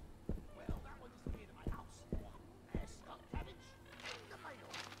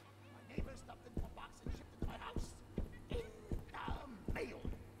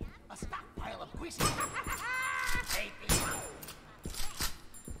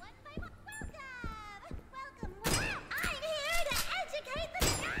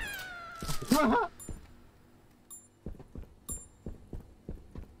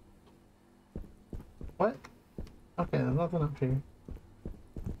 What? Okay, there's nothing up here.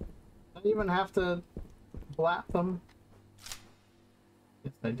 Don't even have to blap them.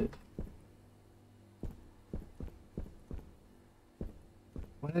 Yes, I did.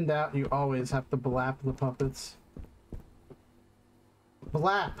 When in doubt, you always have to blap the puppets.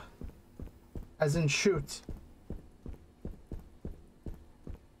 Blap! As in shoot.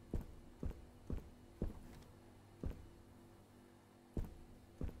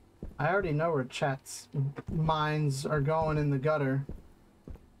 I already know where chat's minds are going in the gutter.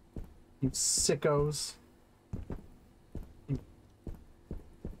 You sickos. You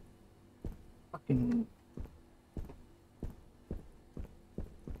fucking...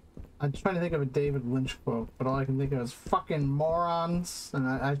 I'm trying to think of a David Lynch quote, but all I can think of is fucking morons, and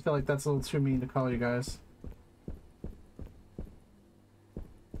I feel like that's a little too mean to call you guys.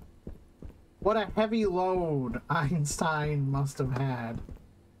 What a heavy load Einstein must have had.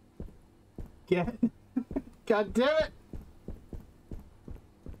 God damn it!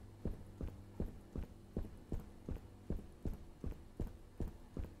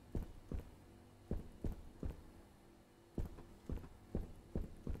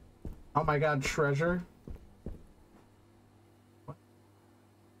 Oh my god, treasure. What?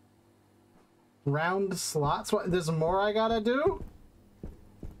 Round slots? What? There's more I gotta do?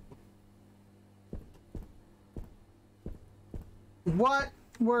 What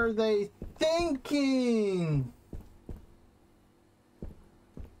were they thinking?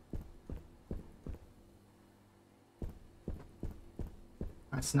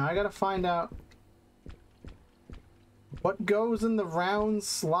 Alright, so now I gotta find out what goes in the round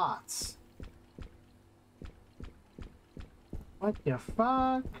slots. What the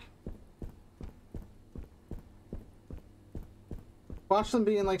fuck? Watch them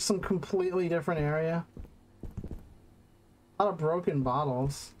be in like some completely different area. A lot of broken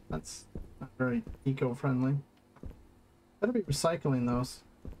bottles. That's not very eco-friendly. Better be recycling those.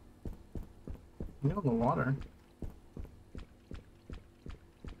 You know the water.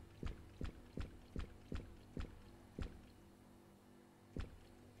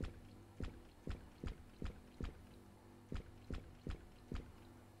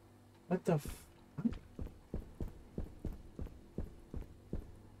 What the f...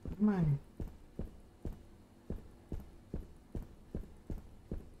 Come on.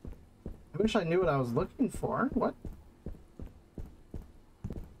 I wish I knew what I was looking for. What?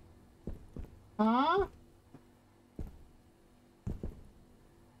 Huh?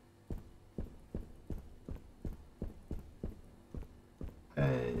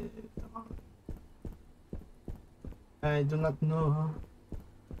 I do not know.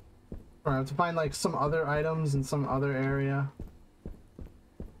 Or I have to find like some other items in some other area.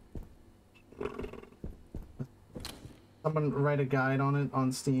 Someone write a guide on it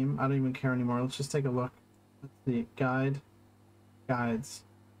on Steam. I don't even care anymore. Let's just take a look. Let's see. Guide. Guides.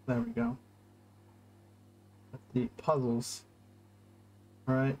 There we go. Let's see. Puzzles.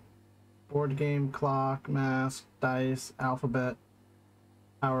 Alright. Board game, clock, mask, dice, alphabet,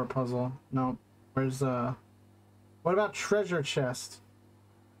 power puzzle. No. Where's what about treasure chest?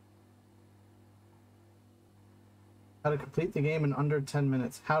 How to complete the game in under 10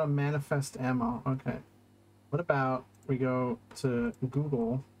 minutes. How to manifest ammo. Okay. What about we go to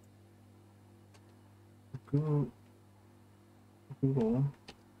Google Google.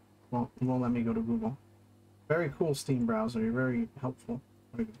 Well, it won't let me go to Google. Very cool Steam browser. You're very helpful.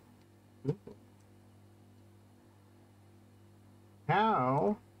 Google.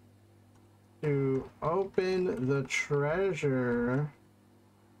 How to open the treasure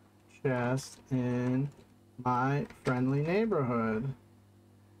chest in my friendly neighborhood.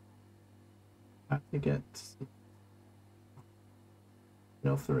 Have to get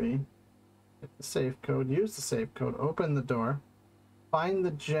no 3. Get the safe code. Use the safe code. Open the door. Find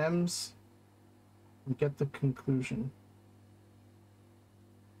the gems and get the conclusion.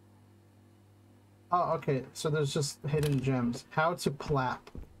 Oh, okay. So there's just hidden gems. How to plap.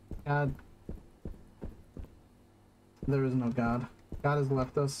 God. There is no God. God has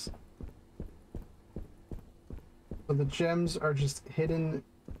left us. So the gems are just hidden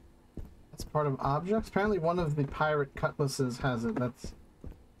as part of objects. Apparently one of the pirate cutlasses has it. That's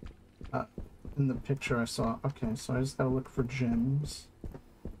in the picture I saw. Okay, so I just gotta look for gems.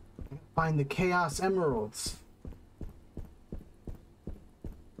 Find the Chaos Emeralds.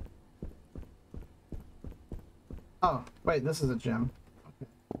 Oh, wait, this is a gem.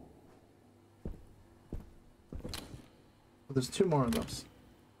 Okay. Well, there's 2 more of those.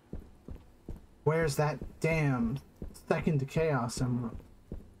 Where's that damn second Chaos Emerald?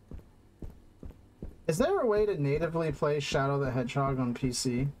 Is there a way to natively play Shadow the Hedgehog on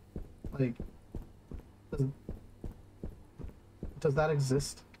PC? Like, does that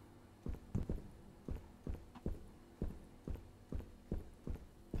exist?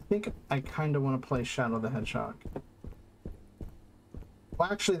 I think I kind of want to play Shadow the Hedgehog.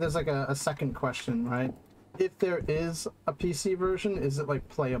 Well, actually, there's like a second question, right? If there is a PC version, is it like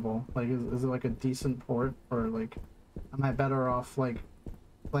playable? Like, is it like a decent port, or like, am I better off like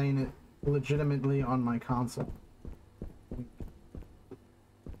playing it legitimately on my console?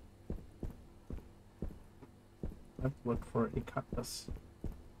 I have to look for a cutlass.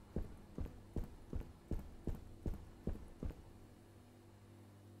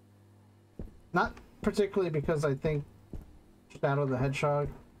 Not particularly because I think Shadow the Hedgehog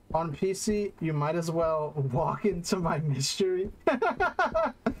on PC, you might as well walk into my mystery.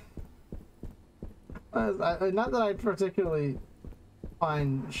 Not that I particularly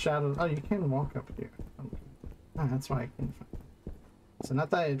find Shadow. Oh, you can walk up here. Okay. Oh, that's why I can find it. So not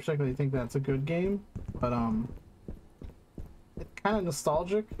that I particularly think that's a good game, but it's kind of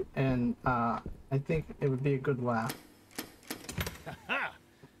nostalgic, and I think it would be a good laugh. Ha!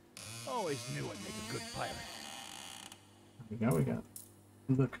 Always knew I'd make a good pirate. There we got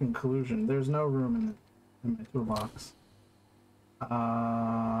the conclusion. There's no room in my toolbox.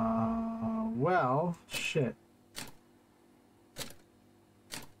 Well, shit.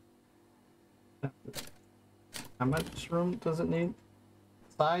 How much room does it need?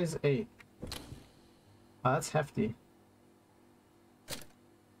 Size 8. Oh, that's hefty.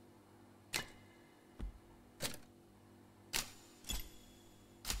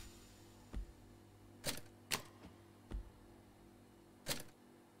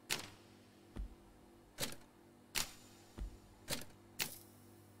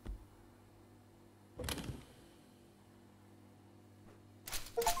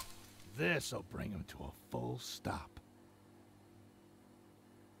 This'll bring him to a full stop.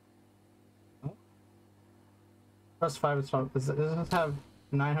 Press 5 is fine. Does this have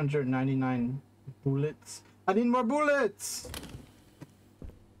 999 bullets? I need more bullets!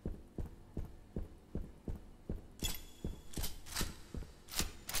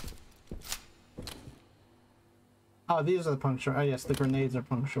 Oh, these are the puncture. Oh, yes, the grenades are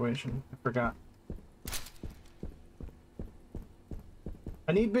punctuation. I forgot.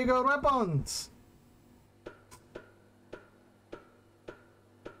 I need bigger weapons!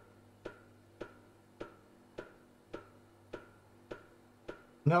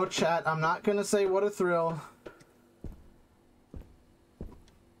 No, chat, I'm not gonna say what a thrill.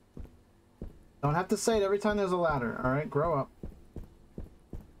 Don't have to say it every time there's a ladder, alright? Grow up.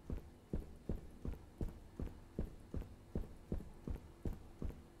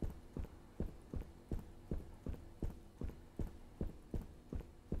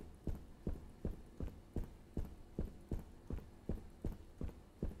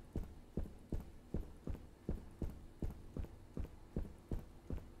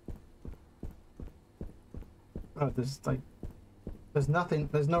 Oh, there's nothing,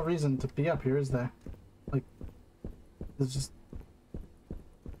 there's no reason to be up here, is there? Like, there's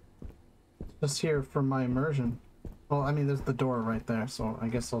just here for my immersion. Well, I mean, there's the door right there, so I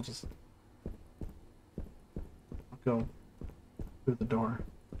guess I'll go through the door.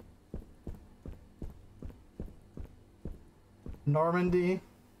 Normandy,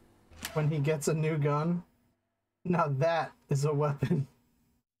 when he gets a new gun. Now that is a weapon.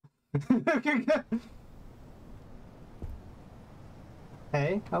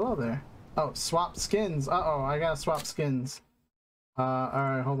 Hey, hello there. Oh, swap skins. Uh-oh, I gotta swap skins.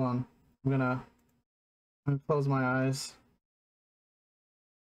 Alright, hold on. I'm gonna close my eyes.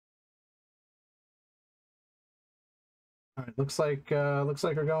 Alright, looks like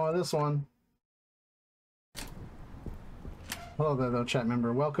we're going with this one. Hello there though, chat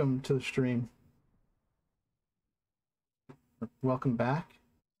member. Welcome to the stream. Welcome back.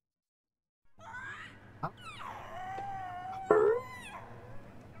 Oh.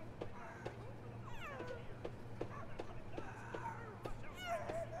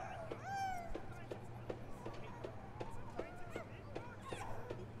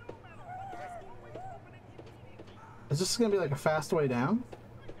 Is this gonna be like a fast way down?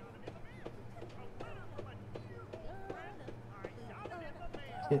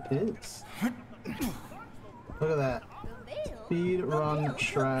 It is. Look at that. Speed run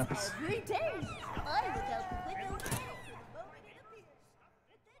straps. Great day. I look out the window.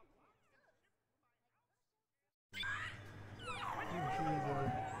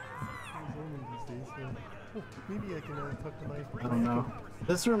 Maybe I can talk to my. I don't know.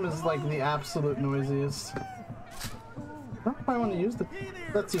 This room is like the absolute noisiest. I don't know if I want to use the.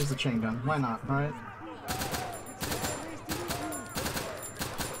 Let's use the chain gun. Why not? All right.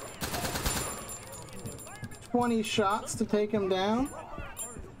 $20 shots to take him down.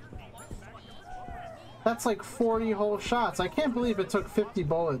 That's like 40 whole shots. I can't believe it took 50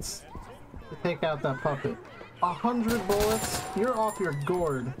 bullets to take out that puppet. 100 bullets? You're off your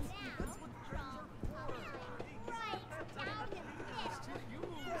gourd.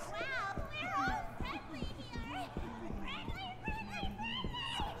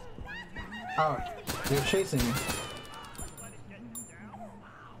 Oh, you're chasing me.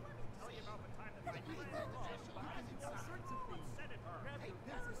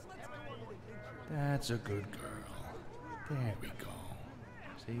 That's a good girl. There we go.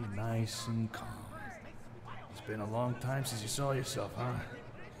 See, nice and calm. It's been a long time since you saw yourself, huh?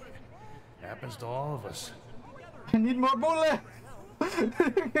 Happens to all of us. I need more bullets!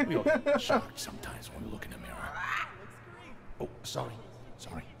 We all get shocked sometimes when we look in the mirror. Oh, sorry.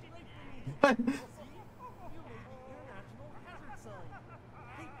 Sorry.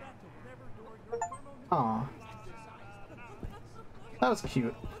 Aw. That was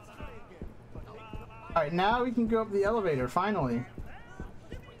cute. Alright, now we can go up the elevator, finally.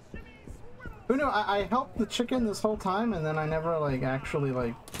 Who knew? I helped the chicken this whole time, and then I never, like, actually,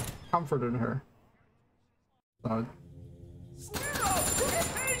 like, comforted her. So...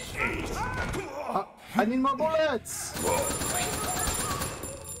 I need more bullets!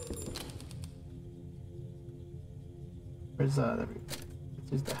 Where's, there we go.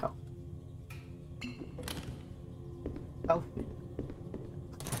 Let's use the health. Healthy.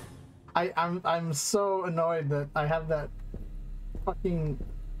 I'm so annoyed that I have that fucking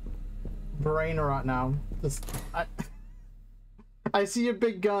brain rot now. Just I see a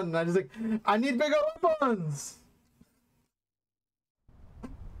big gun and I just like I need bigger weapons.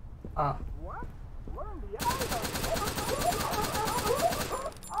 I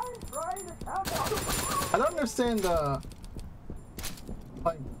don't understand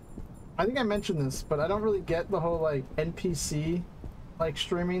like I think I mentioned this, but I don't really get the whole like NPC like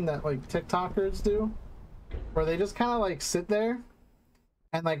streaming that like TikTokers do, where they just kind of like sit there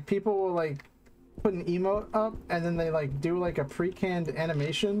and like people will like put an emote up and then they like do like a pre-canned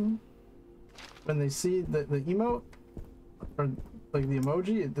animation when they see the emote or like the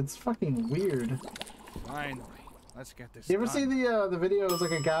emoji. It's fucking weird. Finally, let's get this. You ever done. see the video? It was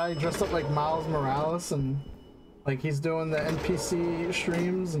like a guy dressed up like Miles Morales and like he's doing the NPC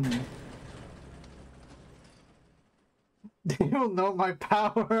streams and they don't know my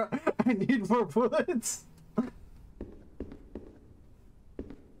power. I need more bullets.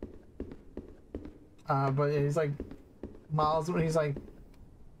 But yeah, he's like Miles. He's like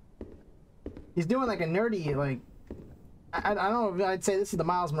he's doing like a nerdy like I don't know if I'd say this is the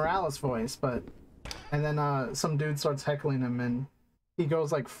Miles Morales voice, but and then some dude starts heckling him and he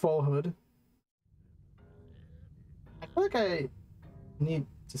goes like full hood. I feel like I need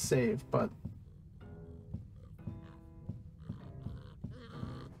to save, but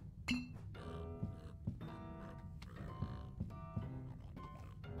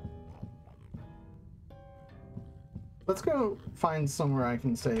let's go find somewhere I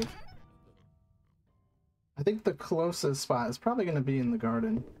can save. I think the closest spot is probably going to be in the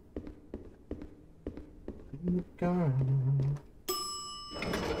garden. In the garden.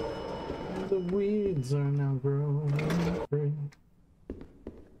 The weeds are now growing free.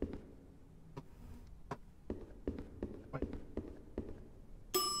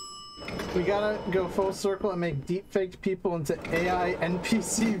 We gotta go full circle and make deepfaked people into AI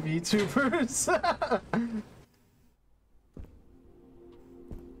NPC VTubers.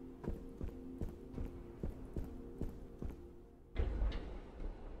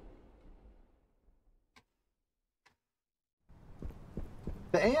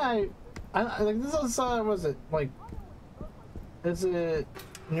 The AI, like this is was it like? Is it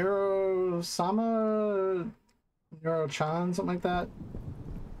Neurosama, Neurochan, something like that?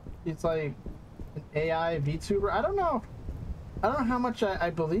 It's like an AI VTuber. I don't know. I don't know how much I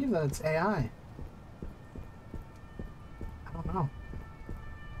believe that it's AI. I don't know.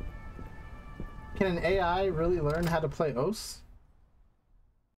 Can an AI really learn how to play OS?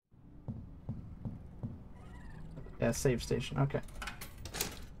 Yeah, save station. Okay.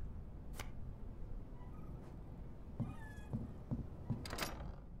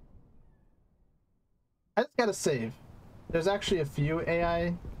 I just gotta save. There's actually a few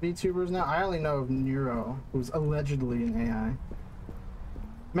AI VTubers now. I only know of Neuro, who's allegedly an AI.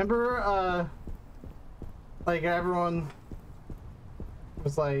 Remember, like everyone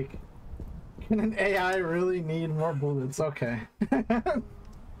was like, can an AI really need more bullets? Okay.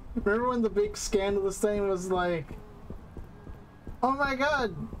 Remember when the big scandalous thing was like, oh my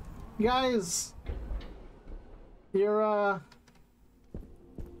god, guys, your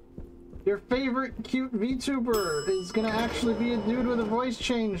favorite cute VTuber is gonna actually be a dude with a voice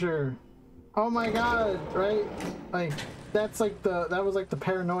changer. Oh my god, right? Like, that was like the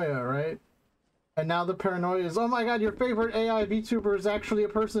paranoia, right? And now the paranoia is, oh my god, your favorite AI VTuber is actually a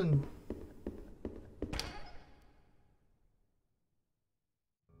person.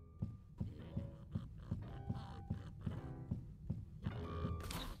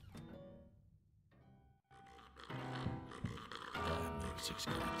 That music's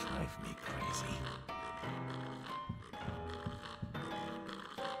gonna drive me crazy.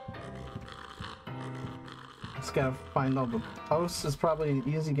 Just gotta find all the posts. Is probably an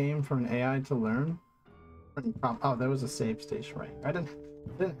easy game for an AI to learn. Oh, there was a save station, right? I didn't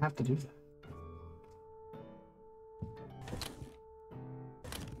have to do that.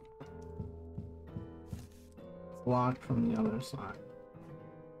 It's locked from the other side.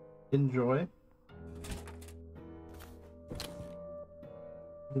 Enjoy.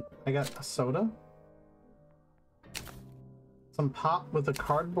 I got a soda. Some pop with a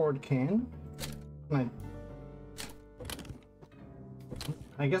cardboard can.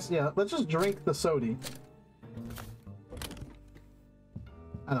 I guess, yeah, let's just drink the soda.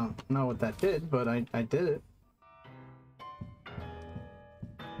 I don't know what that did, but I did it.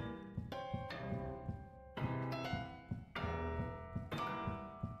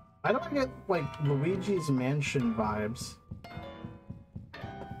 Why do I get, like, Luigi's Mansion vibes?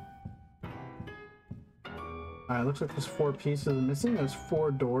 Alright, looks like there's 4 pieces missing. There's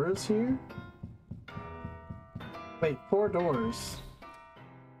 4 doors here. Wait, 4 doors.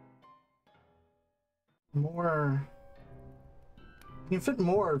 More... You can fit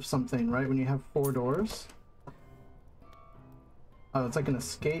more of something, right, when you have 4 doors? Oh, it's like an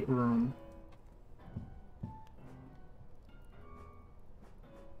escape room.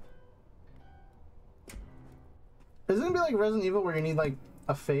 Is it gonna be like Resident Evil where you need like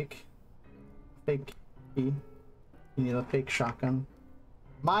a fake key? You need a fake shotgun.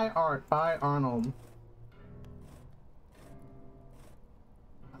 My Art by Arnold.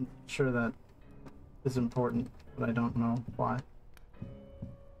 I'm sure that is important, but I don't know why.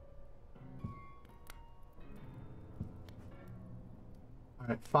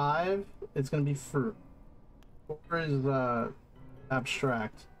 Alright, 5, it's gonna be fruit. 4 is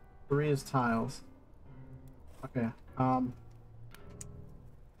abstract. 3 is tiles. Okay,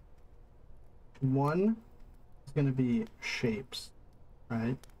 1 is gonna be shapes,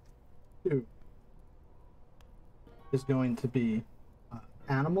 right? 2 is going to be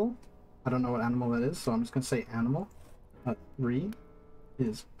animal. I don't know what animal that is, so I'm just gonna say animal. 3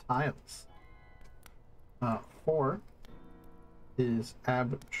 is tiles. 4 is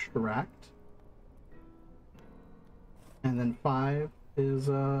abstract, and then 5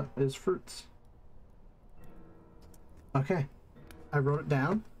 is fruits. Okay, I wrote it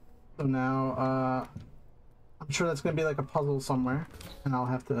down. So now I'm sure that's gonna be like a puzzle somewhere, and I'll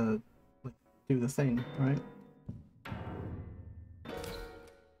have to like do the thing, right?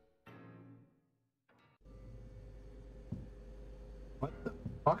 What the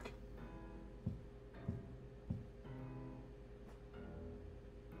fuck?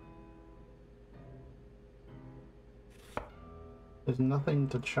 There's nothing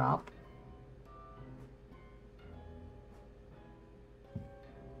to chop.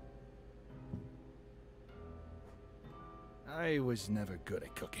 I was never good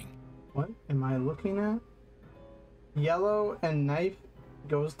at cooking. What am I looking at? Yellow and knife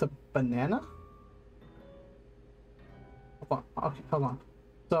goes to banana? Hold on. Okay, hold on.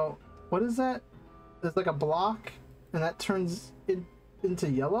 So, what is that? There's like a block, and that turns into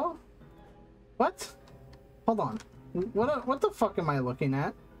yellow? What? Hold on. What the fuck am I looking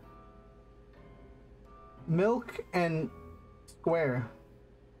at? Milk and square.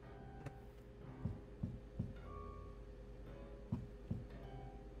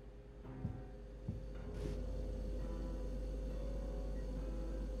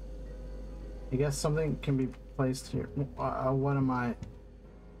 I guess something can be placed here. What am I?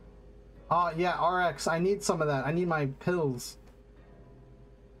 Oh, yeah, RX. I need some of that. I need my pills.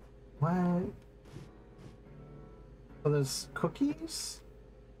 What? So there's cookies?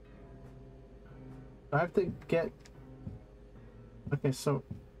 Do I have to get... Okay, so...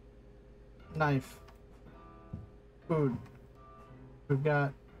 Knife. Food. We've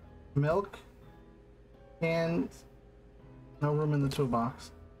got milk. And... no room in the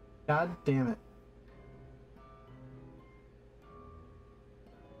toolbox. God damn it.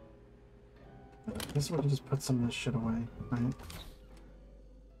 I guess we'll just put some of this shit away, right?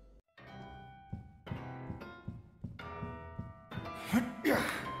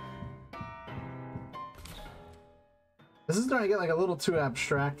 This is starting to get like a little too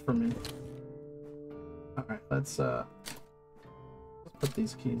abstract for me. Alright, let's put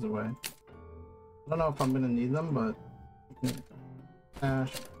these keys away. I don't know if I'm gonna need them, but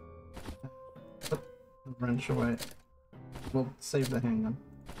put the wrench away. We'll save the handgun.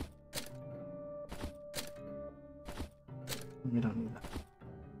 We don't need that.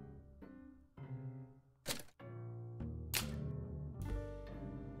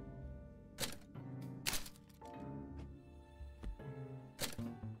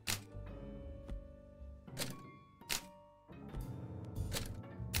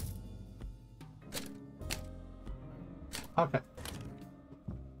 Okay.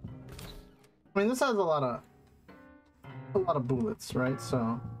 I mean, this has a lot of bullets, right?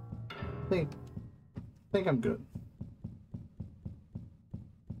 So I think I'm good.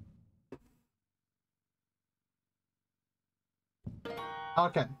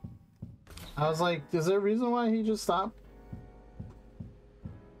 Okay. I was like, is there a reason why he just stopped?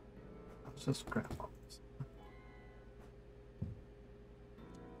 Let's just grab all this.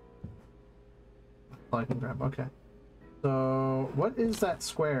 All I can grab, okay. So, what is that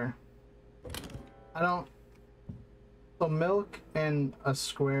square? I don't... So, milk and a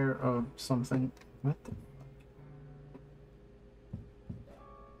square of something. What the fuck?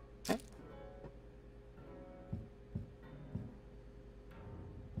 Okay.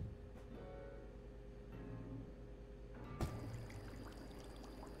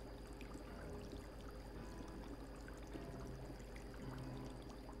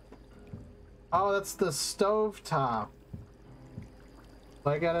 Oh, that's the stove top.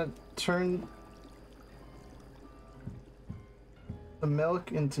 I gotta turn the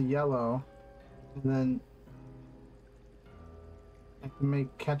milk into yellow, and then I can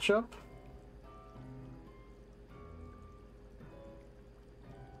make ketchup.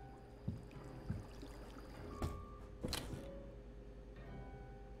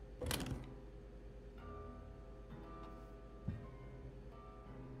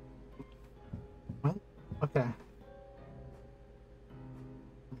 What? Okay.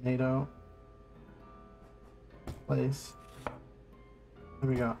 Tomato. Place. There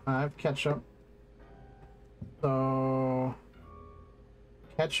we go. I have ketchup. So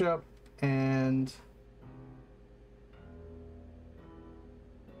ketchup and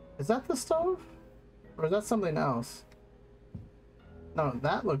is that the stove? Or is that something else? No,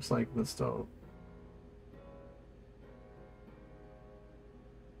 that looks like the stove.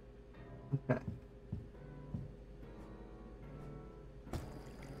 Okay.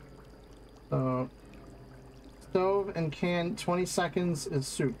 So, stove and can, 20 seconds is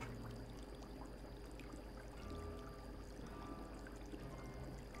soup.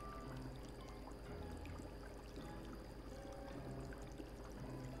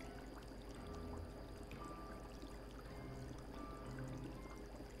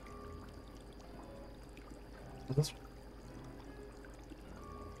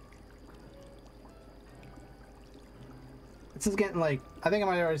 This is getting like, I think I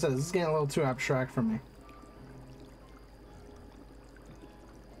might have already said this is getting a little too abstract for me.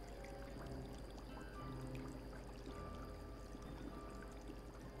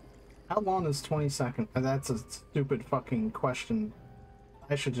 How long is 20 seconds? That's a stupid fucking question.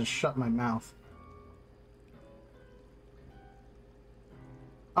 I should just shut my mouth.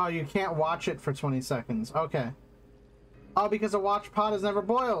 Oh, you can't watch it for 20 seconds. Okay. Oh, because a watch pot is never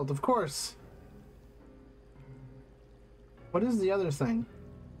boiled, of course. What is the other thing?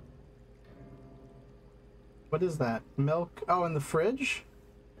 What is that? Milk? Oh, in the fridge?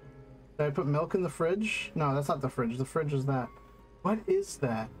 Did I put milk in the fridge? No, that's not the fridge. The fridge is that. What is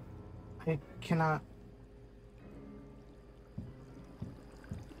that? I cannot...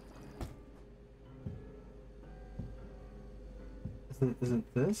 Is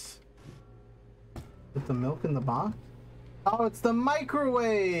it this? With the milk in the box? Oh, it's the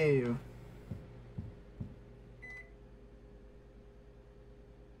microwave!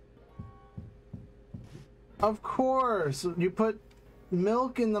 Of course! You put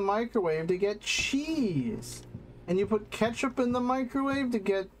milk in the microwave to get cheese! And you put ketchup in the microwave to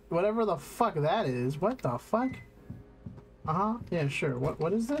get whatever the fuck that is. What the fuck? Uh-huh. Yeah, sure.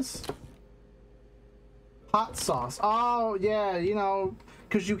 What is this? Hot sauce. Oh, yeah, you know,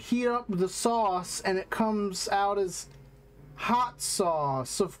 because you heat up the sauce and it comes out as hot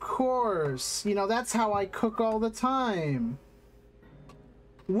sauce. Of course. You know, that's how I cook all the time.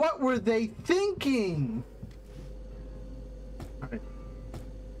 What were they thinking? Alright.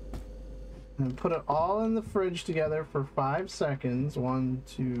 And put it all in the fridge together for 5 seconds. 1,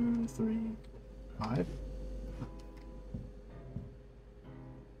 2, 3, 5.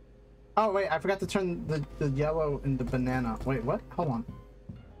 Oh, wait, I forgot to turn the yellow into banana. Wait, what? Hold on.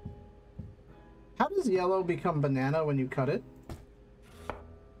 How does yellow become banana when you cut it?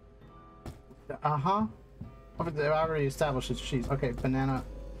 Uh-huh. Oh, I already established it's cheese. Okay, banana.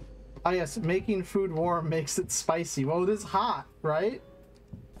 Oh, yes, making food warm makes it spicy. Well, it is hot, right?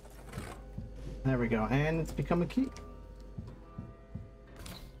 There we go. And it's become a key.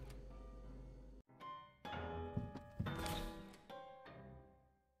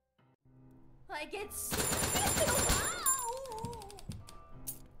 I get so...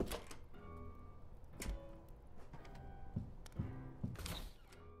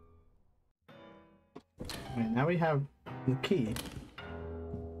 Wait, now we have the key.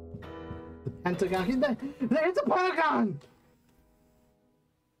 The pentagon. There's a pentagon!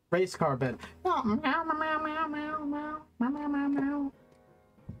 Race car bed. Oh, meow, meow, meow, meow, meow, meow, meow, meow, meow.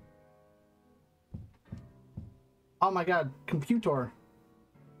 Oh my god, computer.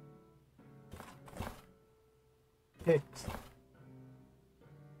 Picked.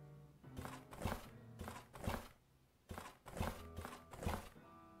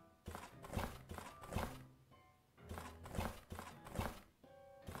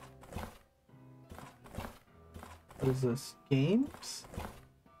 What is this? Games?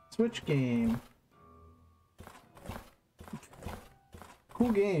 Switch game.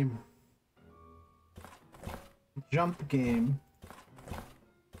 Cool game. Jump game.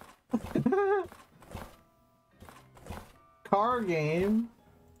 Car game.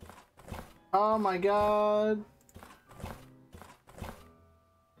 Oh my god.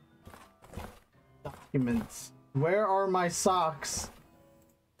 Documents. Where are my socks?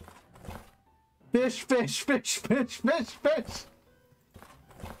 Fish, fish, fish, fish, fish, fish.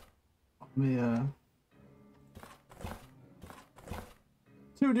 Let me,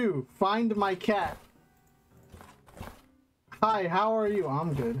 To do. Find my cat. Hi, how are you?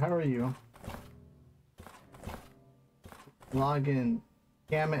 I'm good. How are you? Log in.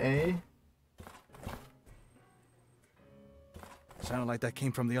 Gamma A. Sounded like that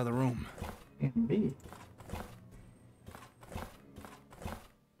came from the other room. Gamma B.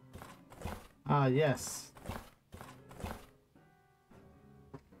 Ah, yes.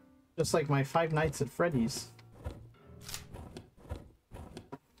 Just like my Five Nights at Freddy's.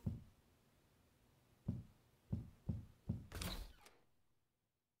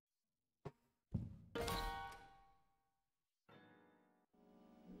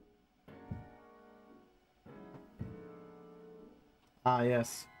 Ah,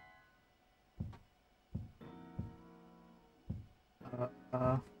 yes.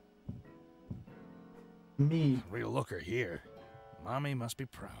 Me. Real looker here. Mommy must be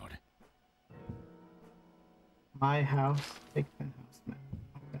proud. My house. Take my house, man.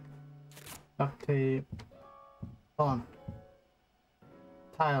 Okay. Duct tape. Hold on.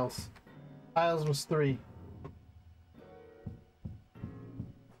 Tiles. Tiles was 3.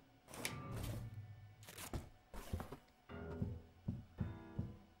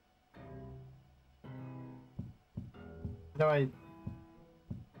 No, I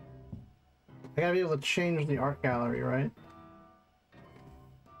gotta be able to change the art gallery, right?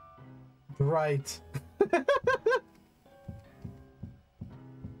 Right.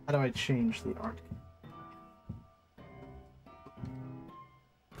 How do I change the art?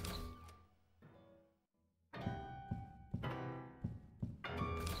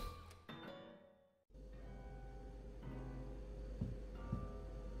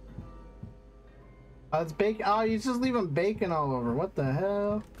 It's bacon. Oh, you just leaving bacon all over. What the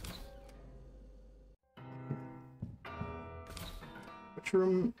hell? Which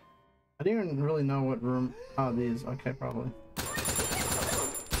room? I didn't even really know what room. Oh, these. Okay, probably.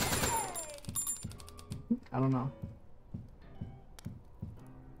 I don't know.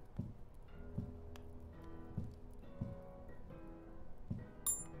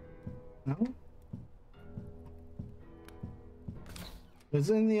 No? It's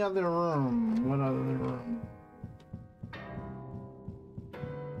in the other room. What other room?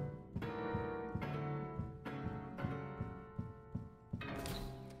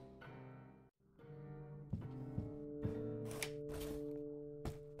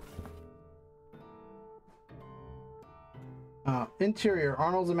 Interior,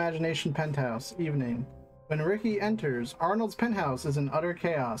 Arnold's imagination penthouse, evening. When Ricky enters, Arnold's penthouse is in utter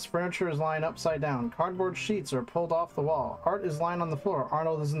chaos. Furniture is lying upside down. Cardboard sheets are pulled off the wall. Art is lying on the floor.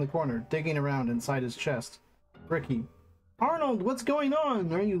 Arnold is in the corner, digging around inside his chest. Ricky. Arnold, what's going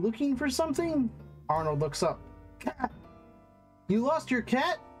on? Are you looking for something? Arnold looks up. Cat! You lost your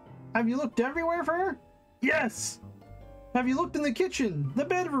cat? Have you looked everywhere for her? Yes! Have you looked in the kitchen, the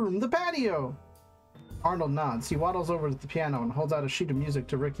bedroom, the patio? Arnold nods. He waddles over to the piano and holds out a sheet of music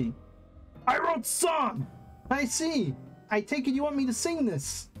to Ricky. I wrote song! I see! I take it you want me to sing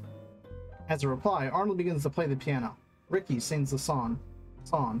this! As a reply, Arnold begins to play the piano. Ricky sings the song.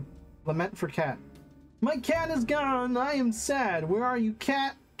 Lament for Cat. My cat is gone! I am sad! Where are you,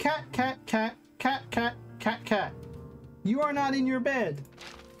 cat? Cat, cat, cat, cat, cat, cat, cat. You are not in your bed!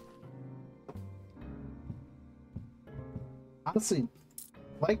 Honestly,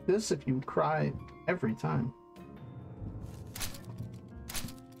 like this if you cry every time.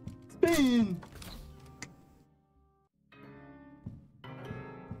 Spin!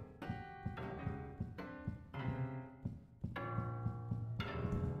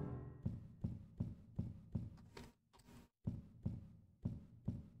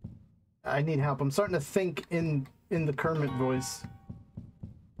 I need help. I'm starting to think in the Kermit voice.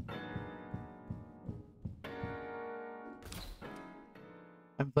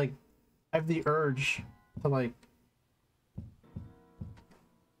 I have the urge to like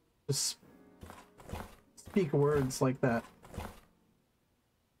just speak words like that.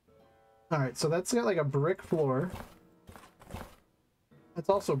 Alright, so that's got like a brick floor. That's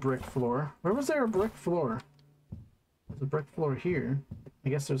also brick floor. Where was there a brick floor? There's a brick floor here. I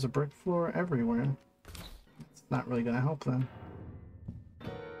guess there's a brick floor everywhere. It's not really gonna help them.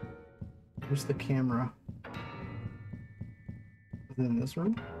 Where's the camera? Is it in this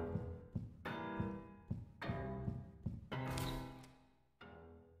room?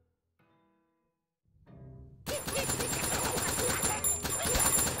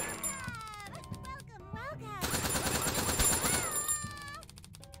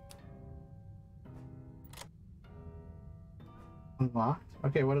 Unlocked?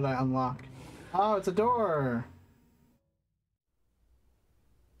 Okay, what did I unlock? Oh, it's a door!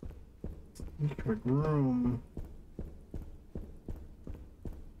 Secret room.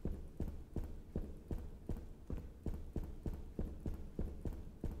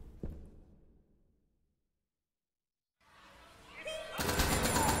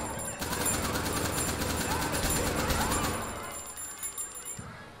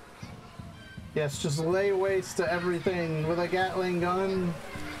 Yes, just lay waste to everything with a Gatling gun.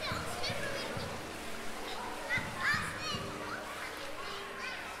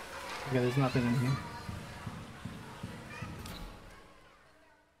 Okay, there's nothing in here.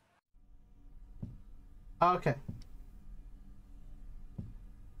 Okay.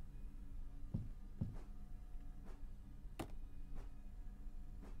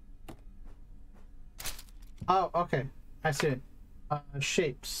 Oh, okay. I see it.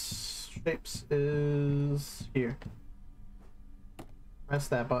 Shapes. Shapes is here. Press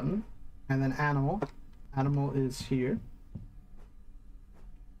that button. And then animal. Animal is here.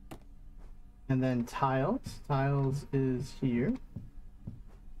 And then tiles. Tiles is here.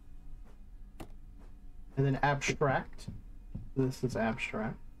 And then abstract. This is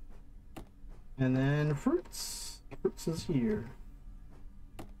abstract. And then fruits. Fruits is here.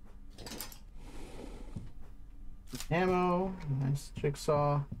 Ammo. Nice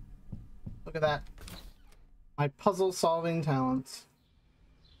jigsaw. Look at that. My puzzle solving talents.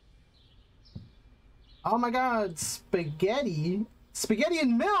 Oh my god, spaghetti? Spaghetti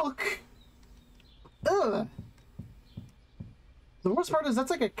and milk? Ugh. The worst part is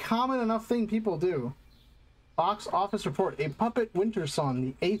that's like a common enough thing people do. Box office report. A Puppet Winter Song,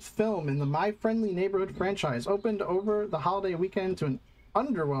 the 8th film in the My Friendly Neighborhood franchise, opened over the holiday weekend to an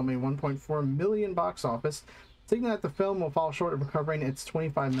underwhelming 1.4 million box office, signaling that the film will fall short of recovering its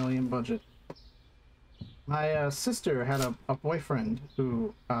 $25 million budget. My sister had a boyfriend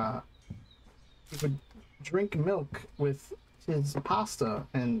who he would drink milk with his pasta,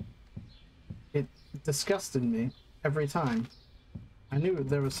 and it disgusted me every time. I knew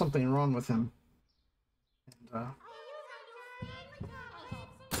there was something wrong with him.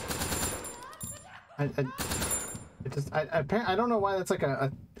 And, I don't know why that's like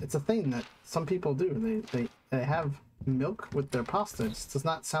it's a thing that some people do. They have milk with their pasta. It just does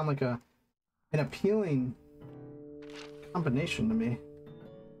not sound like an appealing combination to me.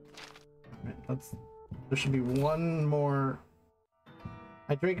 Alright, there should be one more.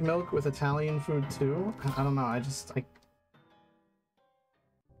 I drink milk with Italian food too. I don't know, I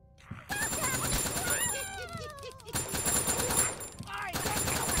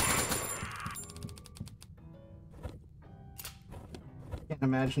can't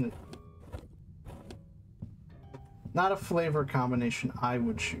imagine it. Not a flavor combination I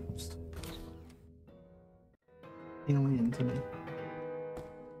would choose. Alien to me.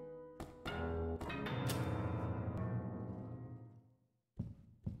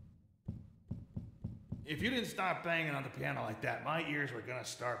 If you didn't start banging on the piano like that, my ears were gonna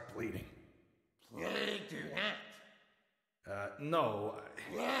start bleeding. Play duet. No.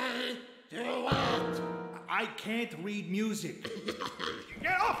 Play duet. I can't read music.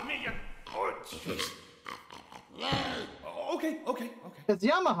 Get off me, you... Oh, jeez. Okay. It's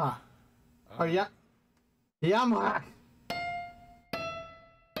Yamaha! Or Yamaha!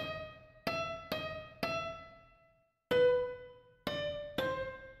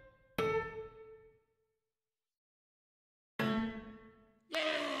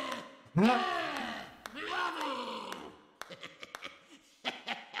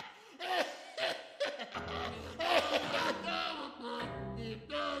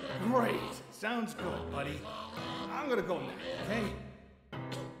 Great. Sounds good, buddy. I'm gonna go now, okay?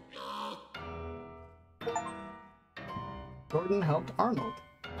 Gordon helped Arnold.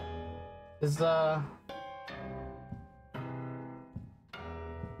 He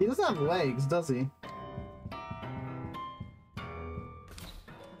doesn't have legs, does he?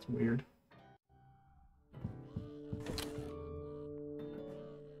 That's weird.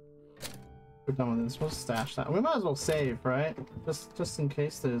 We're done with this. We'll stash that. We might as well save, right? Just in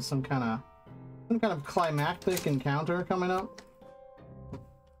case there's some kind of climactic encounter coming up.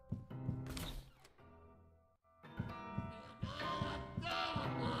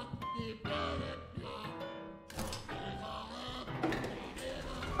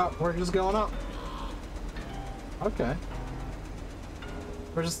 Oh, we're just going up. Okay.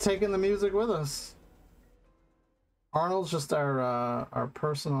 We're just taking the music with us. Arnold's just our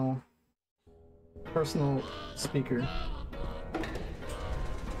personal speaker.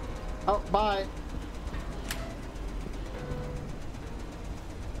 Oh, bye.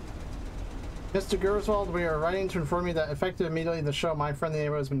 Mr. Gerswald, we are writing to inform you that effective immediately the show My Friendly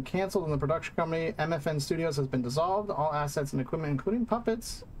Neighborhood has been canceled and the production company MFN Studios has been dissolved. All assets and equipment, including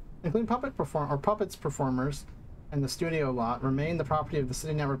puppets performers and the studio lot, remain the property of the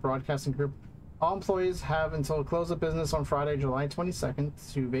City Network Broadcasting Group. All employees have until close of business on Friday, July 22nd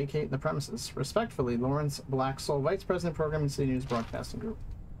to vacate the premises. Respectfully, Lawrence Blacksoul, Vice President, Program and City News Broadcasting Group.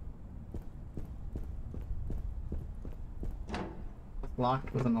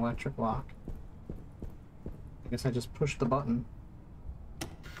 Locked with an electric lock. I guess I just pushed the button.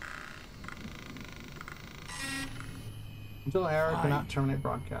 Until error cannot terminate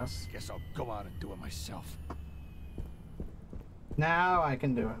broadcast. Guess I'll go out and do it myself. Now I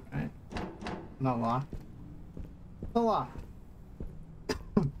can do it, right? Not locked. Still locked.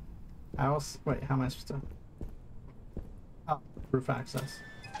 Wait, how am I supposed to? Oh, roof access.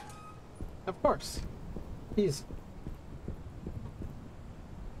 Of course. Easy.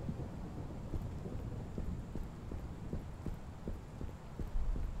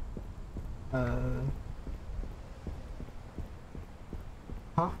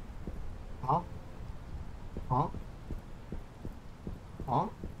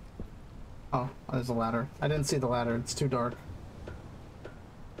 Oh, there's a ladder. I didn't see the ladder. It's too dark.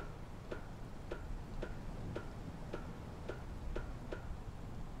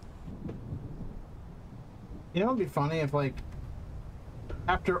 You know what would be funny if, like,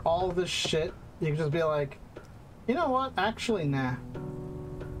 after all this shit, you could just be like, you know what? Actually, nah.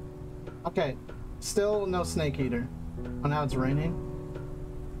 Okay, still no snake eater. Oh, now it's raining.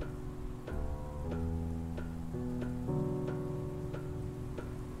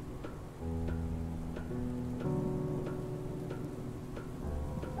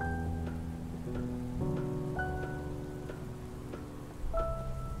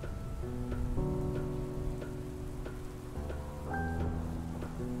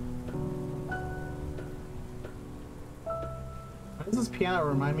 this piano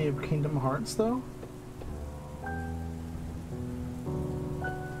remind me of Kingdom Hearts, though?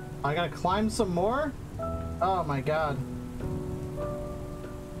 I gotta climb some more? Oh my god.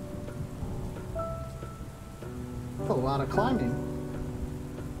 That's a lot of climbing.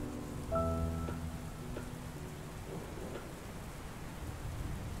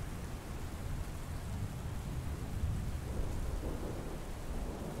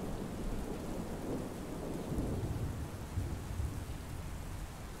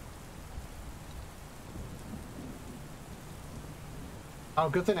 Oh,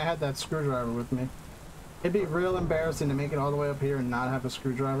 good thing I had that screwdriver with me. It'd be real embarrassing to make it all the way up here and not have a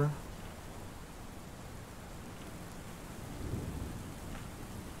screwdriver.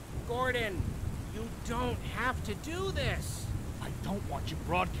 Gordon, you don't have to do this. I don't want you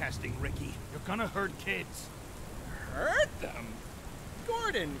broadcasting, Ricky. You're gonna hurt kids. Hurt them?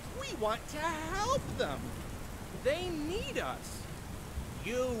 Gordon, we want to help them. They need us.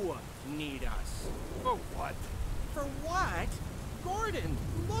 You need us. For what? For what? Gordon,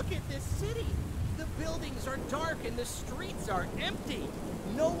 look at this city. The buildings are dark and the streets are empty.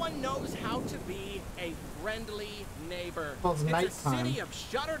 No one knows how to be a friendly neighbor. Well, it's a nighttime. city of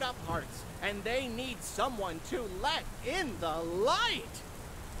shuttered up hearts, and they need someone to let in the light.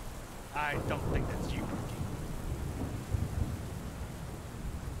 I don't think that's you, Ricky.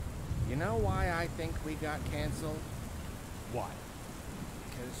 You know why I think we got canceled? Why?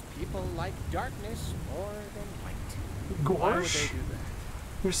 Because people like darkness more than light. Why would they Gorsh? do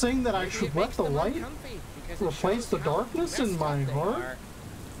that? You're saying that I Maybe should it let makes the them light uncomfy because it replace shows the how darkness in messed my up they heart? are.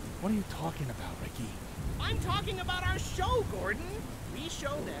 What are you talking about, Ricky? I'm talking about our show, Gordon. We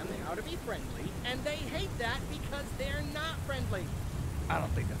show them how to be friendly, and they hate that because they're not friendly. I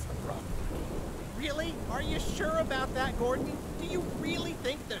don't think that's the problem. Really? Are you sure about that, Gordon? Do you really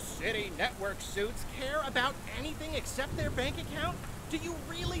think the city network suits care about anything except their bank account? Do you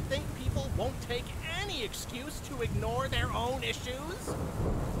really think people won't take any excuse to ignore their own issues?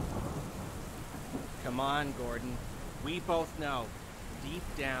 Come on, Gordon. We both know, deep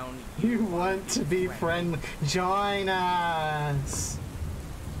down, You want to be friendly. Join us.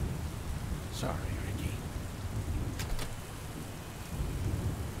 Sorry, Ricky.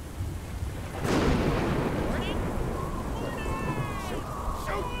 Gordon?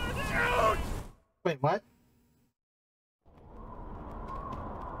 Shoot! Wait, what?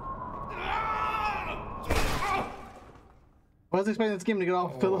 I was expecting this game to get all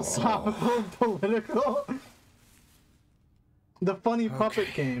philosophical and political. The funny puppet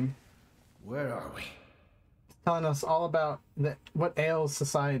game. Where are we? Telling us all about what ails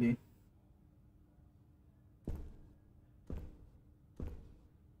society.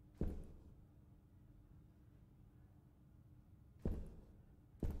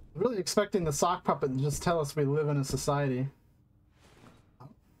 Really expecting the sock puppet to just tell us we live in a society.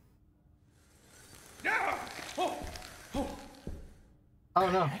 Oh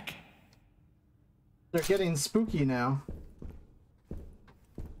no. They're getting spooky now.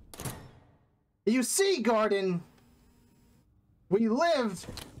 You see, Gordon, we live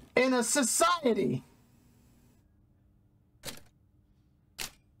in a society.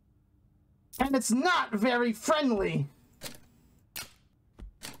 And it's not very friendly.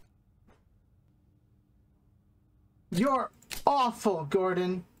 You're awful,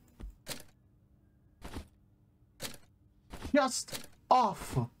 Gordon. Just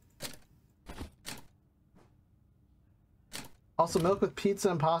awful. Also, milk with pizza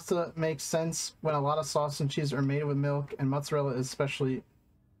and pasta makes sense when a lot of sauce and cheese are made with milk, and mozzarella is basically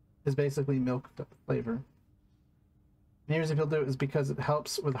milk flavor. And here's if you'll do it is because it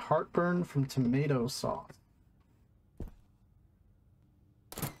helps with heartburn from tomato sauce.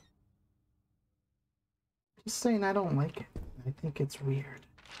 Just saying I don't like it. I think it's weird.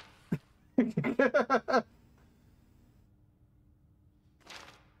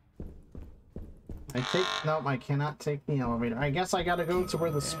 Nope, I cannot take the elevator. I guess I gotta go to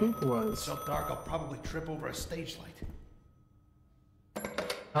where the spook was. It's so dark I'll probably trip over a stage light.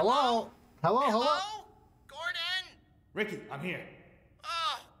 Hello? Hello, hello? Gordon? Ricky, I'm here.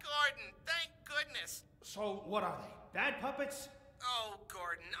 Oh, Gordon, thank goodness. So, what are they? Bad puppets? Oh,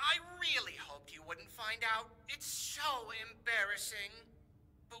 Gordon, I really hoped you wouldn't find out. It's so embarrassing.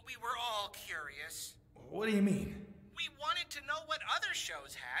 But we were all curious. What do you mean? We wanted to know what other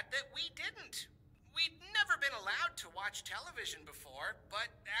shows had that we didn't. We'd never been allowed to watch television before, but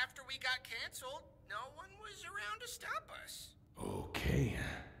after we got canceled, no one was around to stop us. Okay.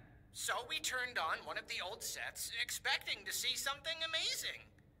 So we turned on one of the old sets, expecting to see something amazing.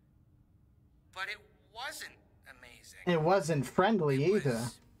 But it wasn't amazing. It wasn't friendly It either.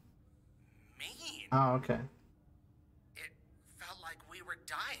 was mean. Oh, okay. It felt like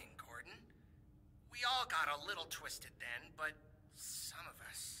dying, Gordon. We all got a little twisted then, but some of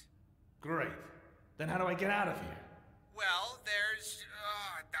us. Great. Then how do I get out of here? Well, there's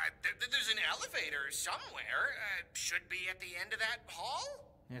an elevator somewhere. Should be at the end of that hall?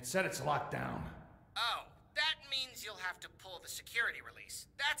 It said it's locked down. Oh, that means you'll have to pull the security release.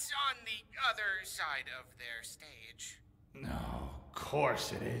 That's on the other side of their stage. No, of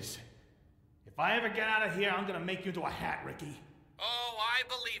course it is. If I ever get out of here, I'm gonna make you into a hat, Ricky. Oh, I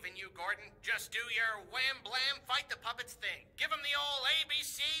believe in you, Gordon. Just do your wham blam fight the puppets thing. Give him the old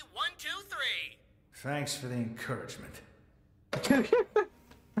ABC 1, 2, 3. Thanks for the encouragement.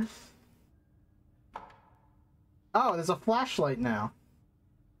 Oh, there's a flashlight now.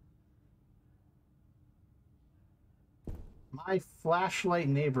 My flashlight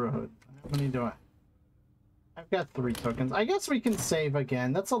neighborhood. How many do I? I've got 3 tokens. I guess we can save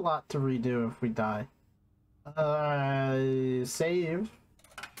again. That's a lot to redo if we die. Save.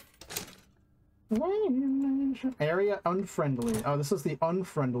 Area unfriendly. Oh, this is the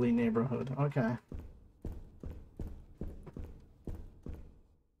unfriendly neighborhood. Okay.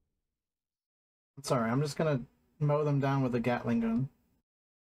 Sorry, I'm just gonna mow them down with a Gatling gun.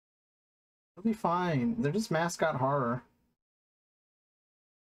 It'll be fine. They're just mascot horror.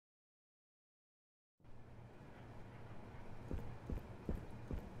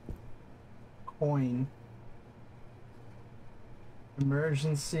 Coin.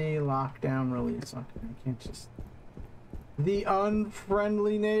 Emergency lockdown release. Okay, I can't just... The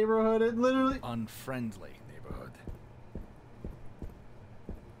unfriendly neighborhood, it literally... Unfriendly neighborhood.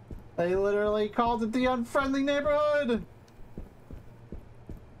 They literally called it the unfriendly neighborhood!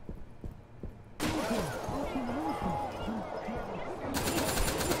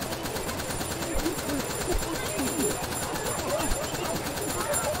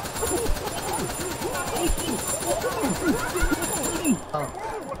 Oh.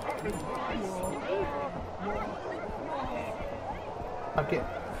 Okay,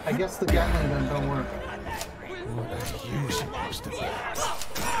 I guess the Gatling gun don't work. What are you supposed to be? I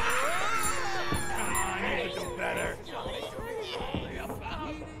need to do better.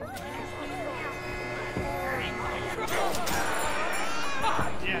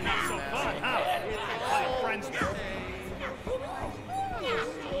 Yeah, not so fun, huh? Playing friends now.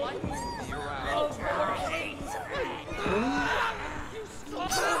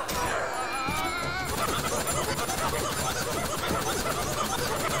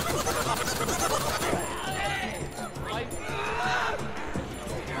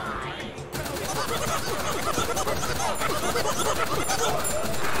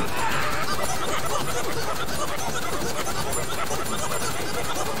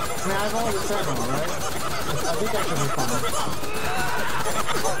 I mean, I've already said one, right? I think I should be fine.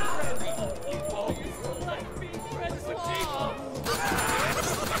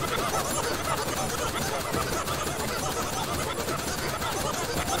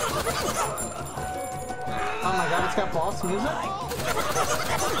 Oh my god, it's got boss music?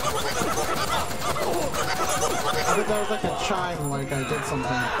 I think that was like a chime, like I did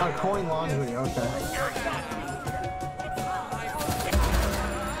something. Oh, coin laundry, okay.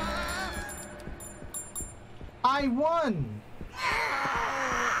 I won!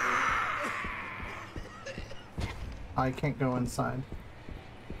 I can't go inside.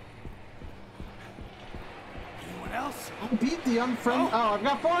 Anyone else? I beat the unfriend. Oh, I've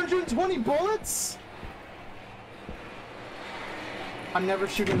got 420 bullets? I'm never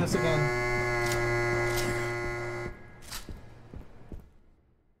shooting this again.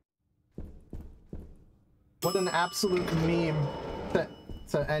 What an absolute meme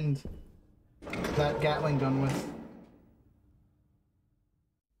to end that Gatling gun with.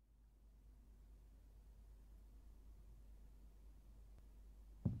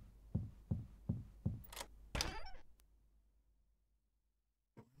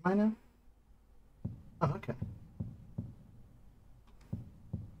 Am I now? Oh, okay.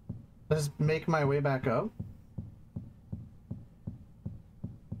 Just make my way back up.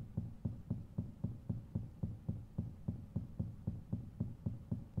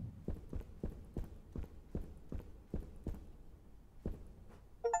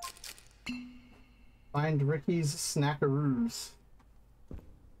 Find Ricky's Snackaroos.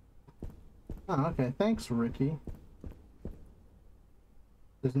 Oh, okay. Thanks, Ricky.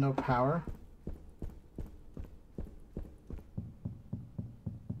 There's no power.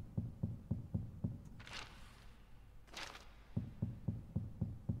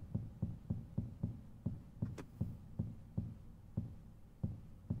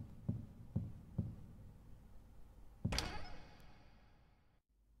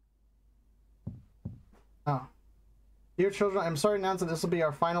 Dear children, I'm sorry to announce that this will be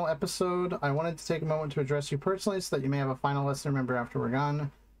our final episode. I wanted to take a moment to address you personally so that you may have a final lesson to remember after we're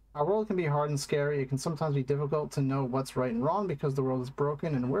gone. Our world can be hard and scary. It can sometimes be difficult to know what's right and wrong because the world is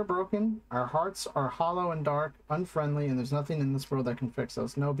broken and we're broken. Our hearts are hollow and dark, unfriendly, and there's nothing in this world that can fix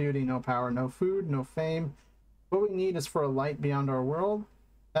us. No beauty, no power, no food, no fame. What we need is for a light beyond our world.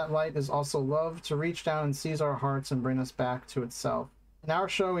 That light is also love, to reach down and seize our hearts and bring us back to itself. In our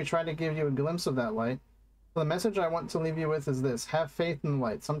show, we try to give you a glimpse of that light. So the message I want to leave you with is this: have faith in the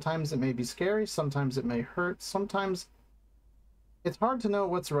light. Sometimes it may be scary, sometimes it may hurt, sometimes it's hard to know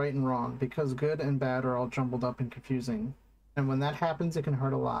what's right and wrong because good and bad are all jumbled up and confusing. And when that happens, it can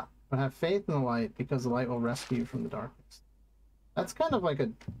hurt a lot. But have faith in the light because the light will rescue you from the darkness. That's kind of like a...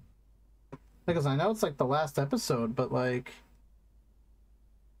 because I know it's like the last episode, but like...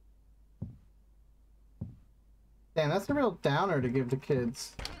 damn, that's a real downer to give to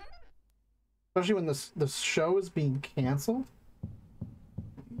kids. Especially when the show is being canceled.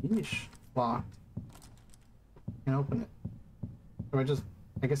 Yeesh. Locked. Can't open it. Do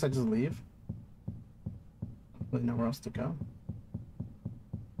I guess I just leave? Really nowhere else to go.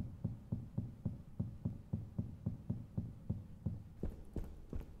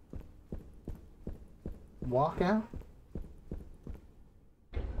 Walk out?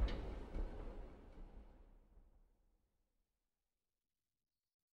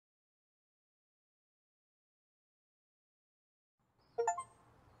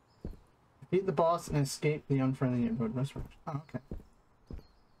 Beat the boss and escape the unfriendly neighborhood restaurant. Oh, okay.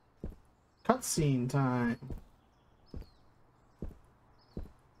 Cutscene time.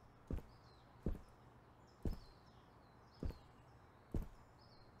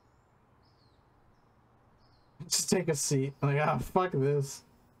 Just take a seat. Like, ah, fuck this.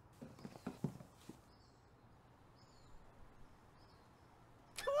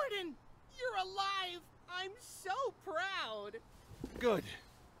 Gordon, you're alive! I'm so proud! Good.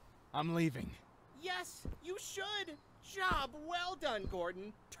 I'm leaving. Yes, you should! Job well done,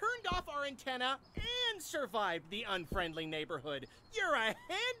 Gordon. Turned off our antenna and survived the unfriendly neighborhood. You're a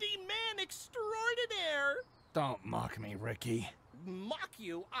handyman extraordinaire! Don't mock me, Ricky. Mock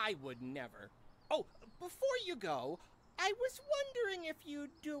you? I would never. Oh, before you go, I was wondering if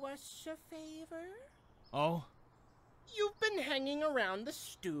you'd do us a favor? Oh? You've been hanging around the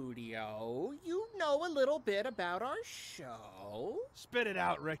studio. You know a little bit about our show. Spit it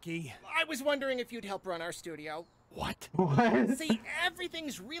out, Ricky. I was wondering if you'd help run our studio. What? What? See,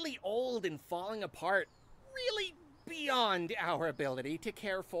 everything's really old and falling apart. Really beyond our ability to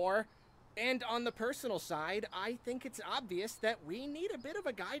care for. And on the personal side, I think it's obvious that we need a bit of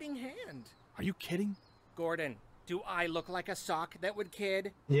a guiding hand. Are you kidding? Gordon, do I look like a sock that would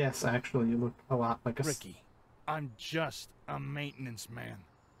kid? Yes, actually, you look a lot like a... Ricky, I'm just a maintenance man.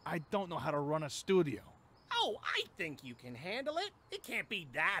 I don't know how to run a studio. Oh, I think you can handle it. It can't be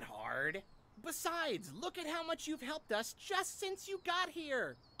that hard. Besides, look at how much you've helped us just since you got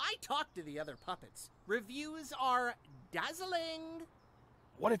here. I talked to the other puppets. Reviews are dazzling.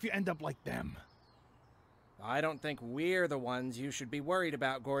 What if you end up like them? I don't think we're the ones you should be worried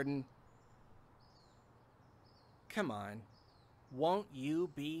about, Gordon. Come on. Won't you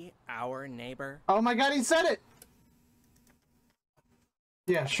be our neighbor? Oh my god, he said it!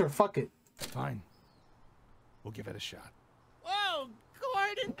 Yeah, sure, fuck it. Fine. We'll give it a shot. Whoa,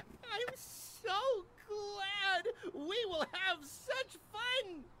 Gordon! I'm so glad! We will have such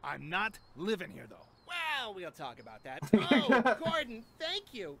fun! I'm not living here, though. Well, we'll talk about that. Oh, Gordon,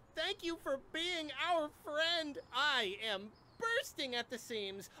 thank you. Thank you for being our friend. I am bursting at the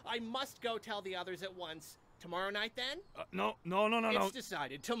seams. I must go tell the others at once. Tomorrow night, then? No. It's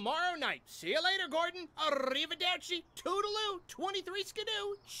decided. Tomorrow night. See you later, Gordon. Arrivederci. Toodaloo. 23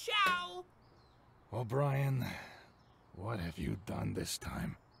 skidoo. Ciao. Well, Brian, what have you done this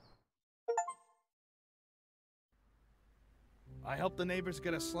time? I helped the neighbors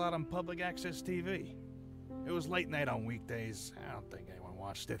get a slot on public access TV. It was late night on weekdays. I don't think anyone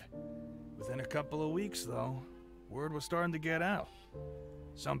watched it. Within a couple of weeks, though, word was starting to get out.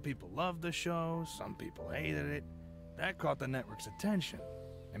 Some people loved the show, some people hated it. That caught the network's attention.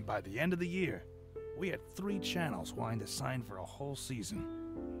 And by the end of the year, we had 3 channels wanting to sign for a whole season.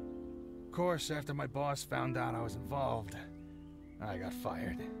 Of course, after my boss found out I was involved, I got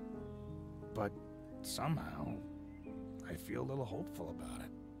fired. But somehow, I feel a little hopeful about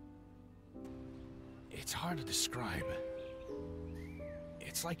it. It's hard to describe.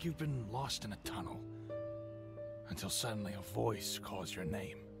 It's like you've been lost in a tunnel, until suddenly a voice calls your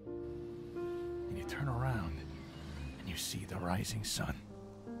name. And you turn around, and you see the rising sun.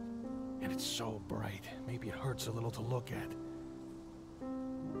 And it's so bright, maybe it hurts a little to look at.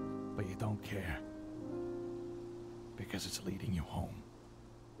 But you don't care. because it's leading you home.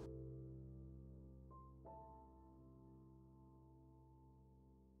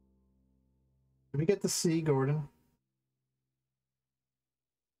 Did we get to see Gordon?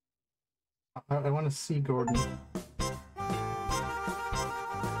 I want to see Gordon.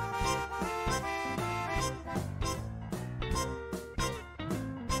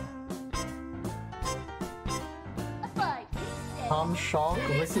 Tom Shaw,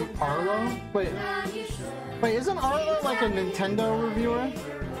 Ricky Arlo? Wait, isn't Arlo like a Nintendo reviewer?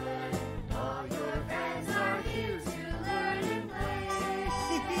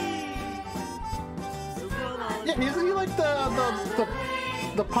 Yeah, isn't he like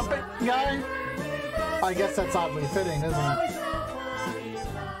the puppet guy? I guess that's oddly fitting, isn't it?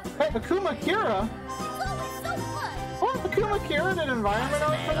 Hey, Akuma Kira? What? Akuma Kira did environment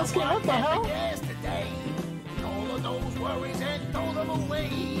art for this game? What the hell?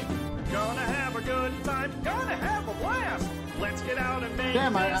 Gonna have a good time, gonna have a blast. Let's get out and make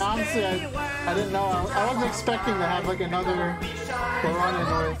Damn, honestly, I didn't know. I wasn't expecting to have like another run-in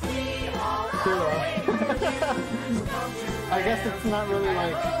with Kira. I guess it's not really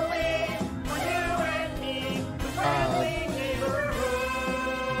like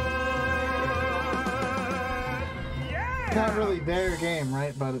not really their game,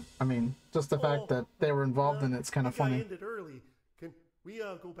 right? But I mean, just the fact that they were involved in it's kind of funny. Ended early. Can we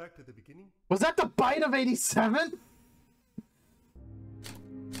go back to the beginning? Was that the bite of 87?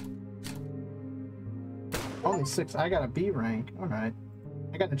 Only 6. I got a B rank. Alright.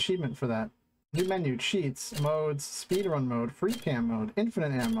 I got an achievement for that. New menu, cheats, modes, speedrun mode, free cam mode,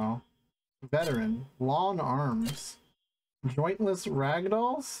 infinite ammo, veteran, long arms, jointless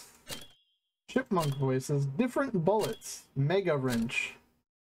ragdolls, chipmunk voices, different bullets, mega wrench.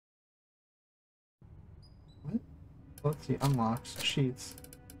 What? Let's see, unlocks, cheats.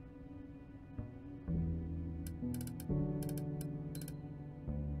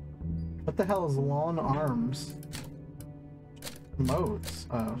 What the hell is long arms? Modes.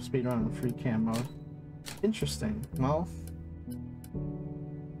 Oh, speedrun and free cam mode. Interesting. Well,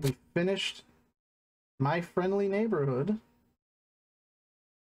 we finished My Friendly Neighborhood.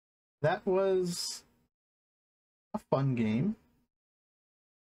 That was a fun game.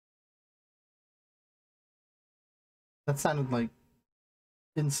 That sounded like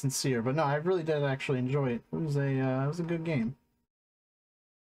insincere, but no, I really did actually enjoy it. It was a good game.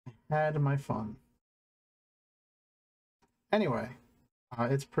 I had my fun. Anyway,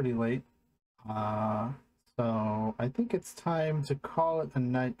 it's pretty late, so I think it's time to call it a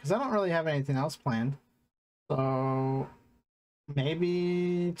night because I don't really have anything else planned. So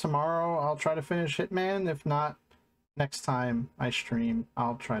maybe tomorrow I'll try to finish Hitman. If not, next time I stream,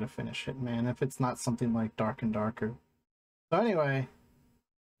 I'll try to finish Hitman if it's not something like Dark and Darker. So anyway,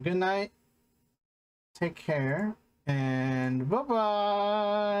 good night, take care, and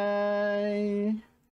bye-bye!